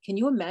board. Can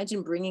you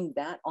imagine bringing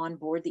that on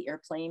board the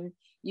airplane?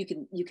 You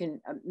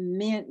can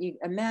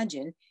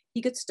imagine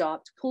he got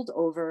stopped, pulled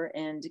over,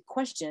 and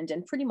questioned,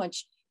 and pretty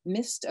much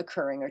missed a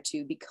curring or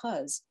two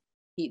because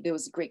there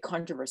was a great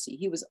controversy.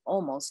 He was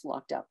almost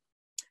locked up.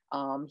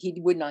 He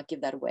would not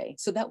give that away.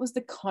 So that was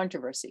the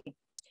controversy.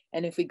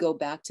 And if we go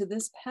back to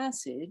this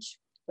passage,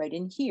 right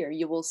in here,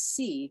 you will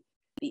see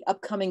the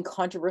upcoming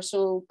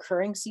controversial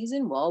curring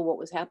season. Well, what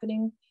was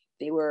happening?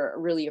 They were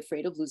really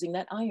afraid of losing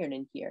that iron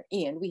in here.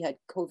 And we had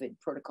COVID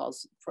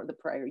protocols for the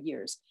prior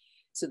years.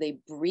 So they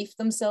briefed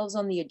themselves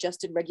on the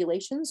adjusted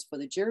regulations for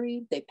the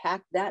jury. They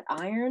packed that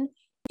iron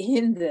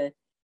in the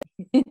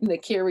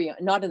carry-on,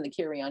 not in the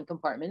carry-on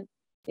compartment,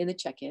 in the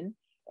check-in.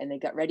 And they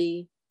got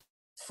ready,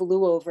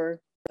 flew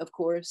over, of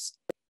course,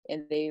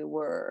 and they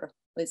were,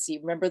 let's see,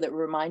 remember that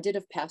we're reminded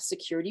of past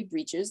security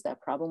breaches,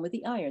 that problem with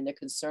the iron. Their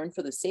concern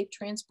for the safe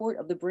transport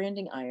of the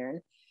branding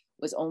iron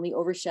was only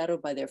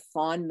overshadowed by their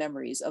fond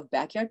memories of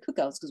backyard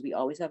cookouts, because we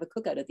always have a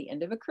cookout at the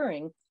end of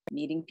occurring,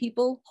 meeting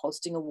people,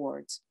 hosting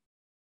awards.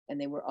 And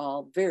they were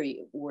all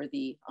very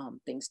worthy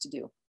things to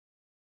do.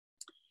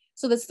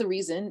 So that's the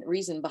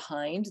reason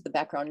behind the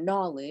background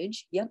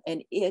knowledge. Yep,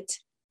 and it,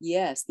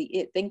 yes, the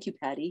it, thank you,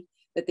 Patty,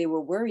 that they were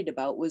worried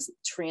about was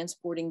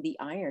transporting the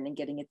iron and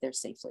getting it there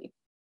safely.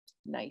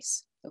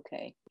 Nice,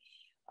 okay.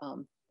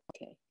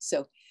 Okay,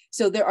 so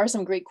there are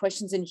some great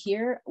questions in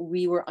here.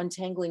 We were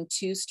untangling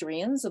 2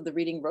 strands of the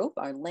reading rope,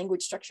 our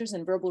language structures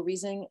and verbal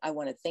reasoning. I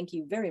want to thank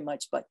you very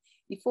much, but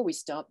before we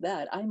stop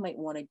that, I might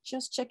want to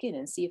just check in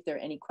and see if there are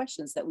any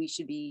questions that we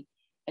should be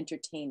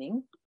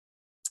entertaining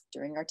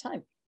during our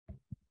time.